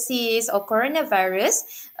tuberculosis or coronavirus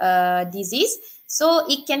disease. So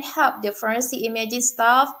it can help the forensic imaging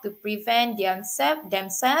staff to prevent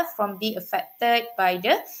themselves from being affected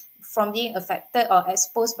or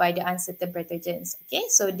exposed by the uncertain pathogens. Okay,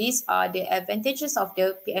 so these are the advantages of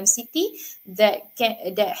the PMCT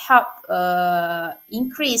that help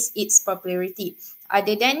increase its popularity.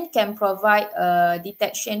 Other than can provide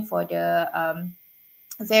detection for the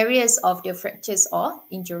various of the fractures or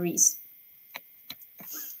injuries.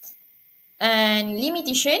 And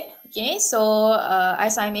limitation, okay, so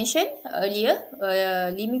as I mentioned earlier,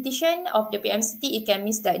 limitation of the PMCT, it can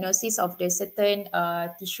misdiagnosis of the certain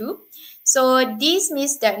tissue. So this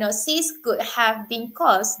misdiagnosis could have been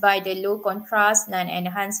caused by the low contrast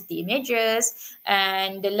non-enhanced CT images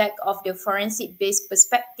and the lack of the forensic-based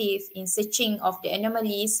perspective in searching of the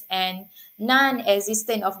anomalies and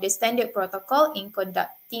non-existence of the standard protocol in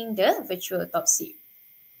conducting the virtual autopsy.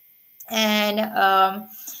 And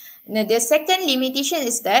now, the second limitation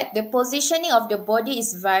is that the positioning of the body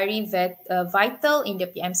is very vital in the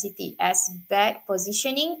PMCT, as bad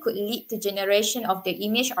positioning could lead to generation of the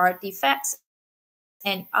image artifacts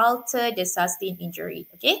and alter the sustained injury.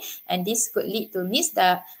 Okay, and this could lead to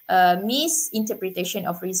misinterpretation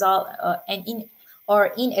of result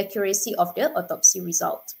or inaccuracy of the autopsy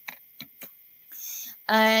result.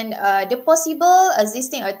 And the possible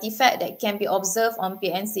existing artifact that can be observed on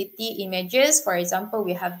PMCT images, for example,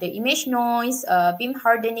 we have the image noise, beam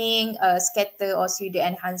hardening, scatter or pseudo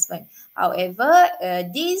enhancement. However,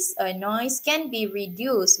 this noise can be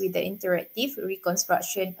reduced with the interactive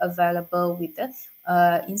reconstruction available with the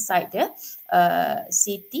inside the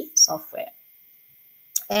CT software.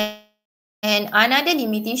 And another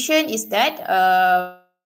limitation is that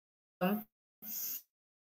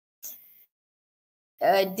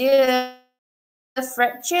the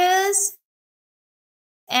fractures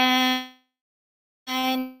and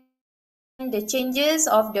the changes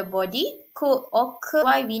of the body could occur,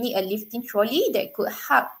 why we need a lifting trolley that could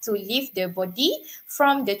help to lift the body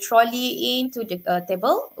from the trolley into the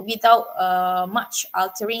table without much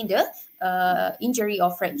altering the injury or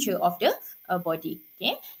fracture of the body.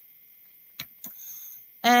 Okay.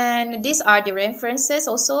 And these are the references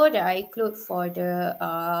also that I include for the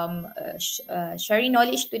sharing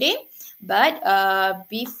knowledge today. But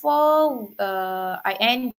before I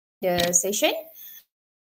end the session,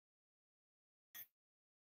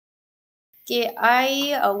 okay,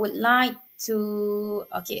 I would like to,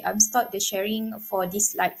 okay, I'm start the sharing for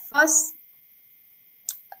this slide first.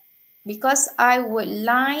 because I would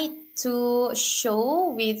like to show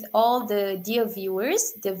with all the dear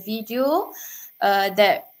viewers the video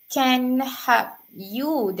that can help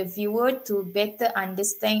you, the viewer, to better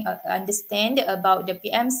understand about the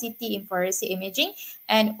PMCT in forensic imaging,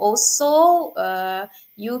 and also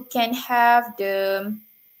you can have the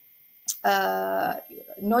uh,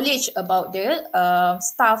 knowledge about the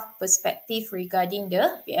staff perspective regarding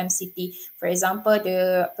the PMCT. For example,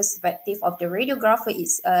 the perspective of the radiographer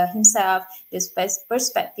is himself, the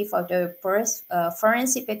perspective of the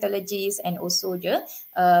forensic pathologist, and also the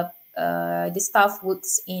staff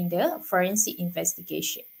works in the forensic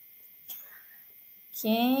investigation.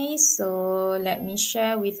 Okay, so let me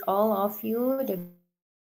share with all of you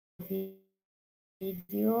the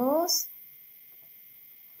videos.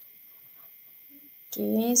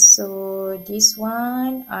 Okay, so this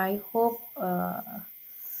one, I hope,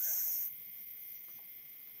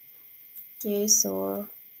 okay, so.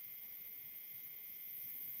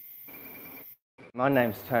 My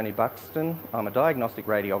name's Tony Buxton. I'm a diagnostic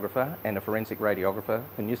radiographer and a forensic radiographer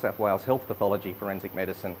for New South Wales Health Pathology Forensic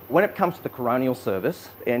Medicine. When it comes to the coronial service,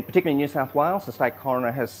 and particularly in New South Wales, the state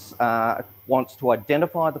coroner wants to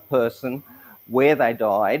identify the person, where they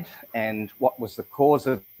died and what was the cause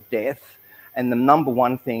of death. And the number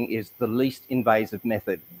one thing is the least invasive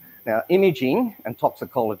method. Now, imaging and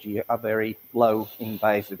toxicology are very low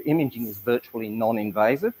invasive. Imaging is virtually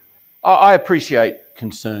non-invasive. I appreciate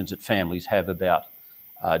concerns that families have about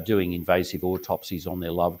doing invasive autopsies on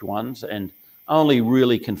their loved ones, and only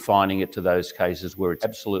really confining it to those cases where it's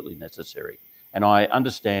absolutely necessary. And I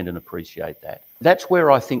understand and appreciate that. That's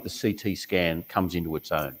where I think the CT scan comes into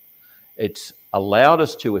its own. It's allowed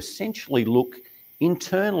us to essentially look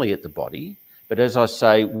internally at the body, but as I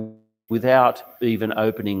say, without even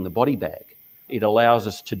opening the body bag. It allows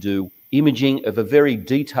us to do imaging of a very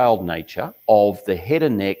detailed nature of the head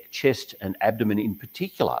and neck, chest and abdomen in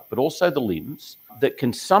particular, but also the limbs, that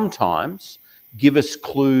can sometimes give us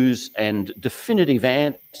clues and definitive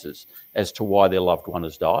answers as to why their loved one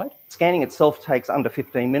has died. Scanning itself takes under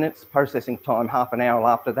 15 minutes, processing time half an hour.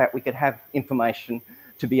 After that, we could have information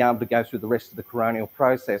to be able to go through the rest of the coronial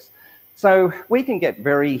process. So we can get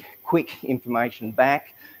very quick information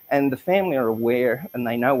back, and the family are aware and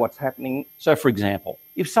they know what's happening. So, for example,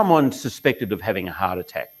 if someone's suspected of having a heart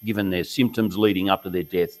attack, given their symptoms leading up to their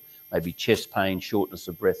death, maybe chest pain, shortness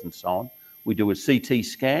of breath and so on, we do a CT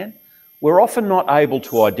scan. We're often not able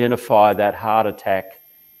to identify that heart attack,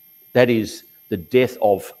 that is the death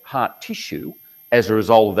of heart tissue as a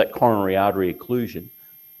result of that coronary artery occlusion,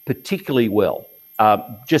 particularly well,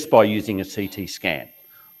 just by using a CT scan.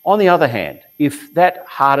 On the other hand, if that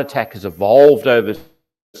heart attack has evolved over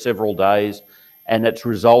several days and it's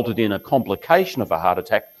resulted in a complication of a heart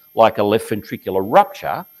attack, like a left ventricular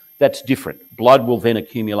rupture, that's different. Blood will then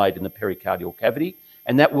accumulate in the pericardial cavity,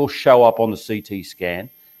 and that will show up on the CT scan,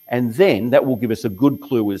 and then that will give us a good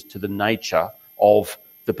clue as to the nature of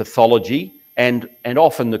the pathology and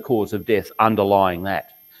often the cause of death underlying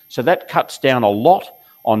that. So that cuts down a lot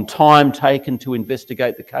on time taken to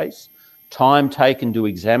investigate the case, time taken to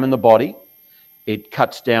examine the body. It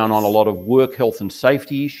cuts down on a lot of work health and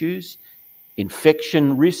safety issues,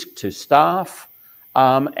 infection risk to staff,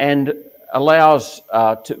 and allows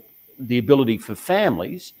the ability for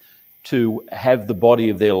families to have the body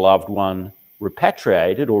of their loved one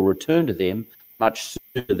repatriated or returned to them much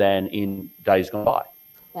sooner than in days gone by.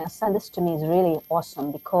 Yeah, so this to me is really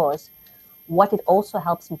awesome, because what it also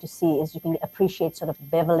helps me to see is you can appreciate sort of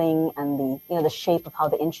beveling and the shape of how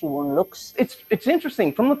the entry wound looks. It's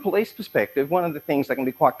interesting from the police perspective. One of the things they can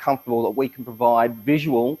be quite comfortable that we can provide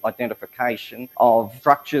visual identification of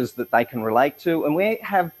structures that they can relate to, and we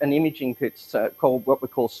have an imaging that's called what we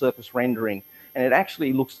call surface rendering, and it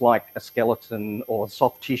actually looks like a skeleton or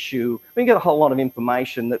soft tissue. We can get a whole lot of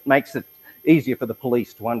information that makes it easier for the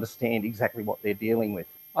police to understand exactly what they're dealing with.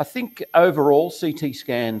 I think overall CT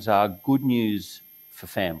scans are good news for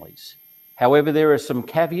families. However, there are some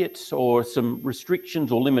caveats or some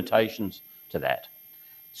restrictions or limitations to that.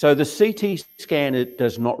 So the CT scan, it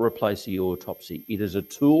does not replace the autopsy. It is a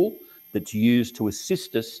tool that's used to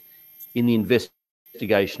assist us in the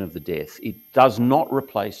investigation of the death. It does not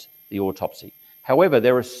replace the autopsy. However,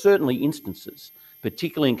 there are certainly instances,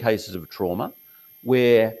 particularly in cases of trauma,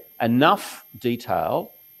 where enough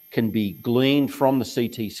detail can be gleaned from the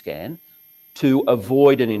CT scan to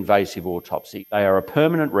avoid an invasive autopsy. They are a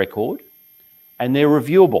permanent record and they're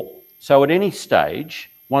reviewable. So at any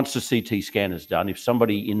stage, once the CT scan is done, if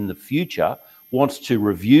somebody in the future wants to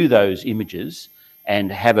review those images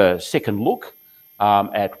and have a second look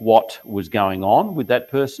at what was going on with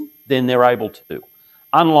that person, then they're able to.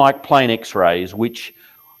 Unlike plain X-rays, which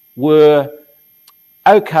were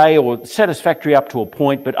okay or satisfactory up to a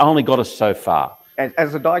point, but only got us so far.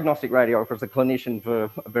 As a diagnostic radiographer, as a clinician for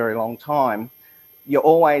a very long time, you're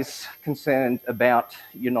always concerned about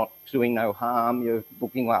you're not doing no harm, you're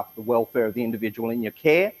looking after the welfare of the individual in your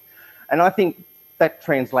care. And I think that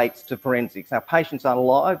translates to forensics. Our patients aren't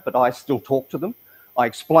alive, but I still talk to them. I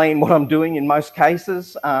explain what I'm doing in most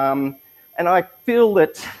cases. And I feel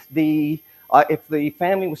that if the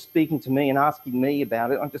family was speaking to me and asking me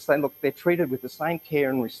about it, I'd just say, look, they're treated with the same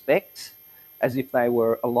care and respect as if they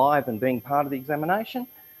were alive and being part of the examination.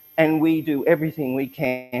 And we do everything we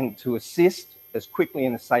can to assist as quickly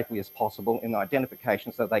and as safely as possible in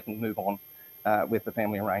identification so they can move on with the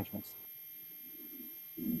family arrangements.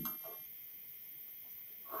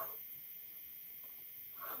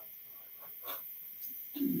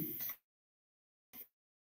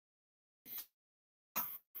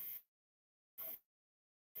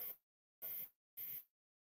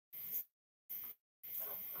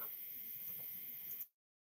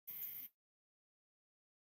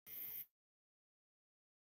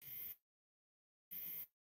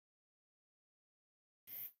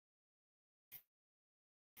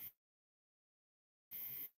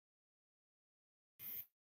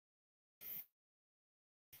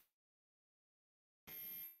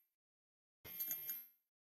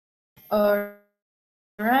 All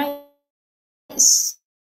right.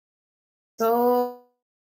 So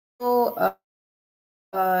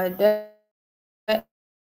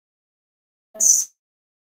that's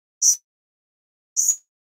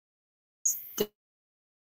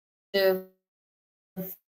the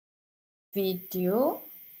video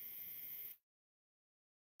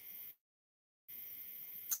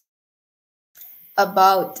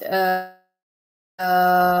about the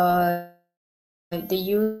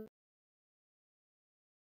use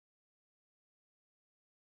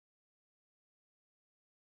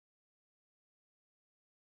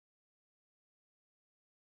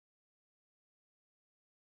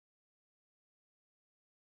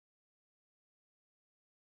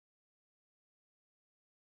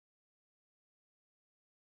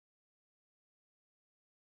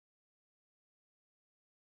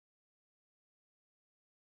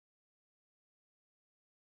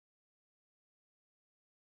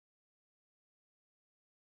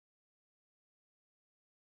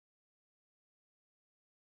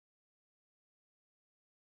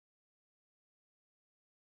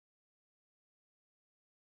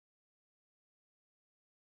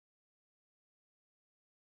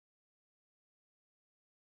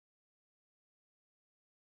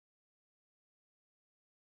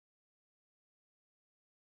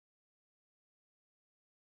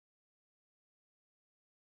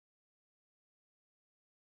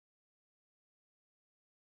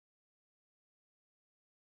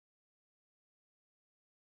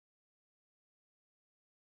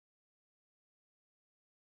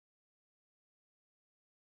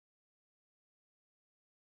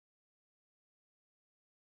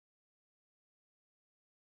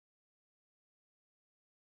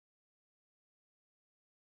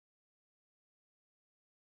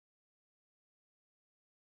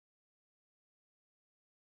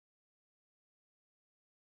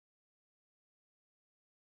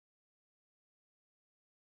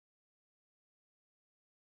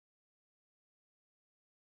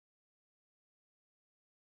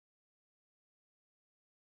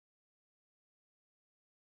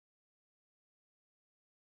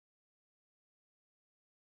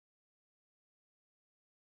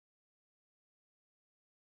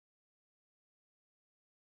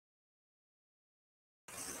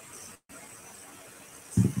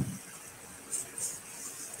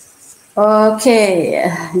Okay,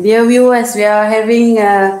 dear viewers, we are having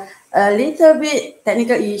a little bit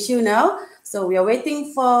technical issue now. So we are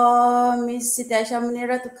waiting for Miss Siti Aisyah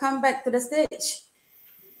Munira to come back to the stage.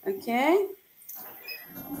 Okay.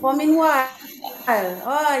 For meanwhile,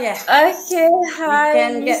 oh yeah. Okay, hi,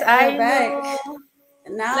 can Miss get her back. Aino.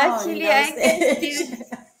 Now Luckily, in our I can stage. still,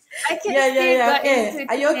 I can yeah, still got okay. into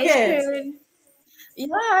Are the you okay? session.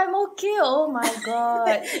 Yeah, I'm okay. Oh my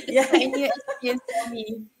God, yeah. it's a new experience for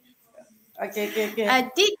me. Okay. Did video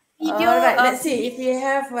All right. Let's see finish? if we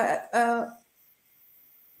have.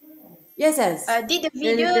 Yes. Did the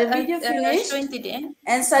video The video finished, showing to the end?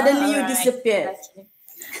 and suddenly you Alright. disappeared. Lucky.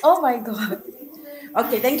 Oh my God.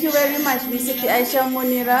 Okay, thank you very much, Miss Siti Aisyah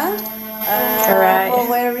Munira, Alright. for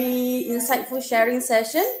very insightful sharing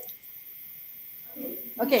session.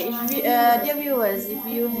 Okay, dear viewers, if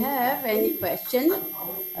you have any question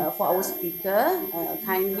for our speaker,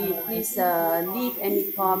 kindly please leave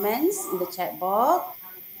any comments in the chat box.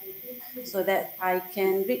 so that I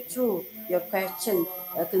can read through your question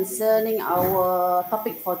concerning our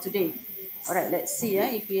topic for today. All right, let's see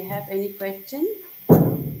if you have any question.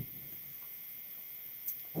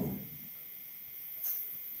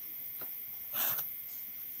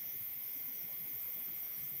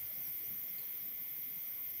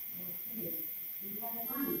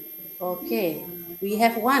 Okay, we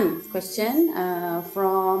have one question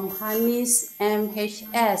from Hanis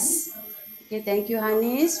MHS. Okay, thank you,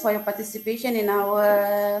 Hanis, for your participation in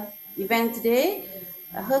our event today.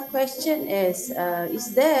 Her question is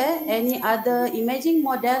there any other imaging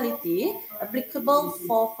modality applicable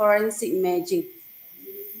for forensic imaging?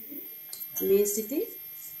 Miss Siti?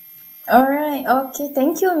 All right. Okay.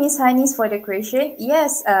 Thank you, Miss Hanis, for the question.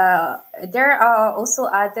 Yes, there are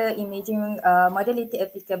also other imaging modality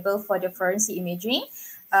applicable for the forensic imaging.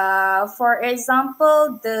 For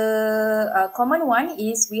example, the common one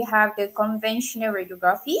is we have the conventional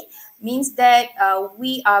radiography, means that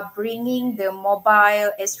we are bringing the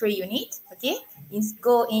mobile X-ray unit, okay,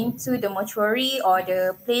 go into the mortuary or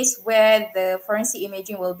the place where the forensic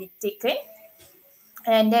imaging will be taken,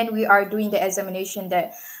 and then we are doing the examination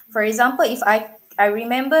there. For example, if I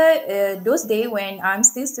remember those days when I'm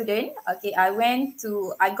still student, okay, I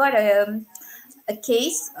got a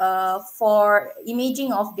case for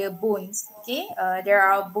imaging of the bones. Okay, there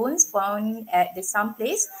are bones found at the some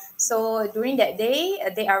place. So during that day,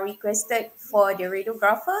 they are requested for the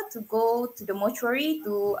radiographer to go to the mortuary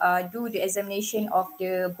to do the examination of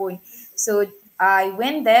the bone. So I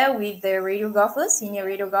went there with the radiographer, senior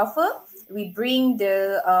radiographer. We bring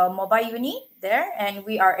the mobile unit there, and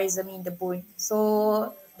we are examining the bone.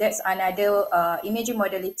 So that's another imaging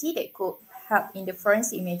modality that could help in the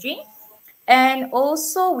forensic imaging. And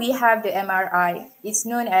also we have the MRI. It's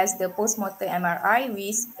known as the post-mortem MRI,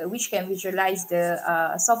 which can visualize the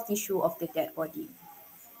soft tissue of the dead body.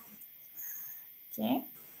 Okay.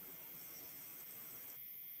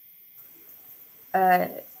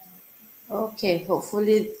 Okay,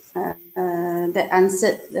 hopefully that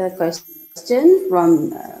answered the question from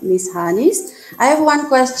Miss Hanis. I have one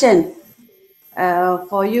question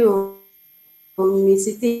for you, Miss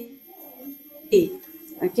Siti.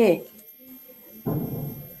 Okay.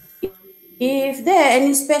 If there are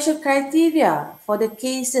any special criteria for the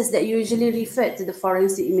cases that usually refer to the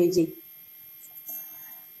forensic imaging?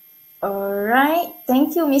 All right.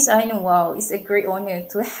 Thank you, Miss Ainu. Wow, it's a great honor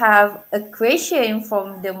to have a question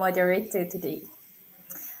from the moderator today.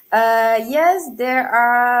 Yes, there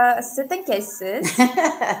are certain cases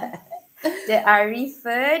that are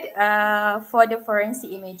referred for the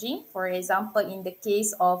forensic imaging. For example, in the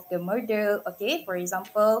case of the murder, okay, for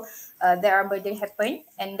example, there are murder happened,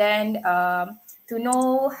 and then to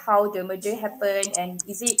know how the murder happened and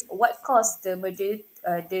is it what caused the murder,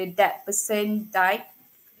 that person died.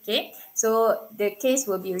 Okay, so the case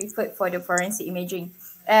will be referred for the forensic imaging.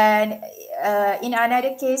 And in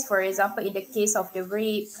another case, for example, in the case of the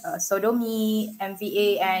rape, sodomy,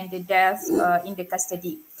 MVA, and the death in the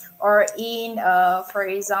custody, or in, for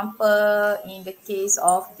example, in the case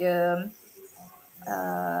of the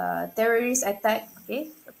terrorist attack, okay,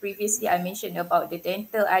 previously I mentioned about the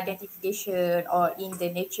dental identification, or in the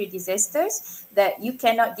natural disasters that you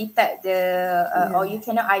cannot detect the or you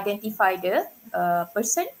cannot identify the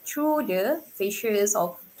person through the facials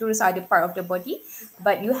or through other part of the body,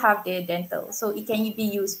 but you have the dental, so it can be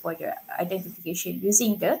used for the identification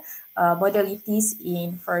using the modalities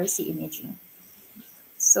in forensic imaging.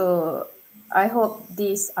 So I hope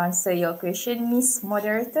this answer your question, Miss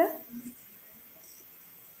Moderator.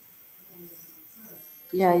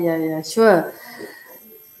 Yeah, sure.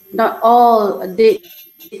 Not all dead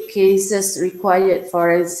cases required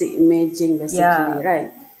forensic imaging, basically,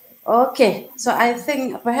 right? Okay, so I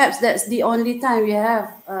think perhaps that's the only time we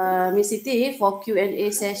have, Miss Siti, for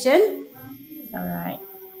Q&A session. All right.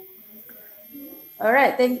 All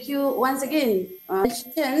right, thank you once again.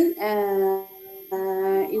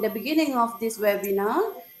 In the beginning of this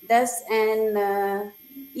webinar, there's an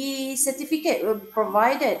e-certificate will be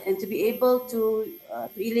provided, and to be able to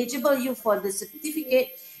eligible you for the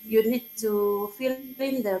certificate, you need to fill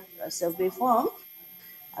in the survey form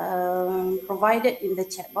provided in the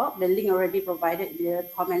chat box. The link already provided in the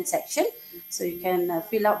comment section, so you can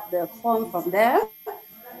fill out the form from there.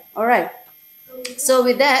 All right. So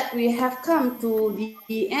with that, we have come to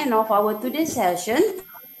the end of our today's session.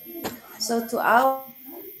 So to our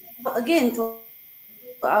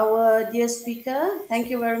dear speaker, thank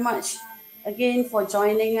you very much again for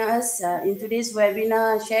joining us in today's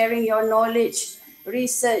webinar, sharing your knowledge,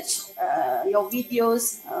 research, your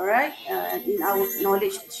videos, all right, in our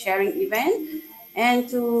knowledge sharing event. And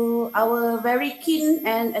to our very keen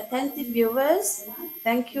and attentive viewers,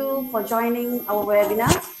 thank you for joining our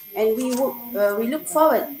webinar. And we look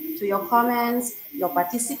forward to your comments, your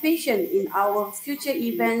participation in our future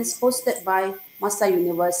events hosted by MAHSA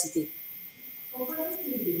University.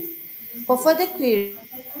 For further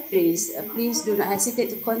queries, please do not hesitate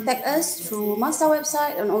to contact us through MAHSA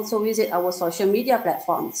website and also visit our social media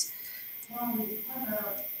platforms.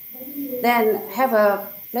 Then have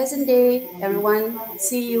a pleasant day, everyone.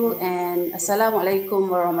 See you and Assalamualaikum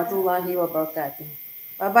warahmatullahi wabarakatuh.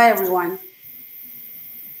 Bye-bye, everyone.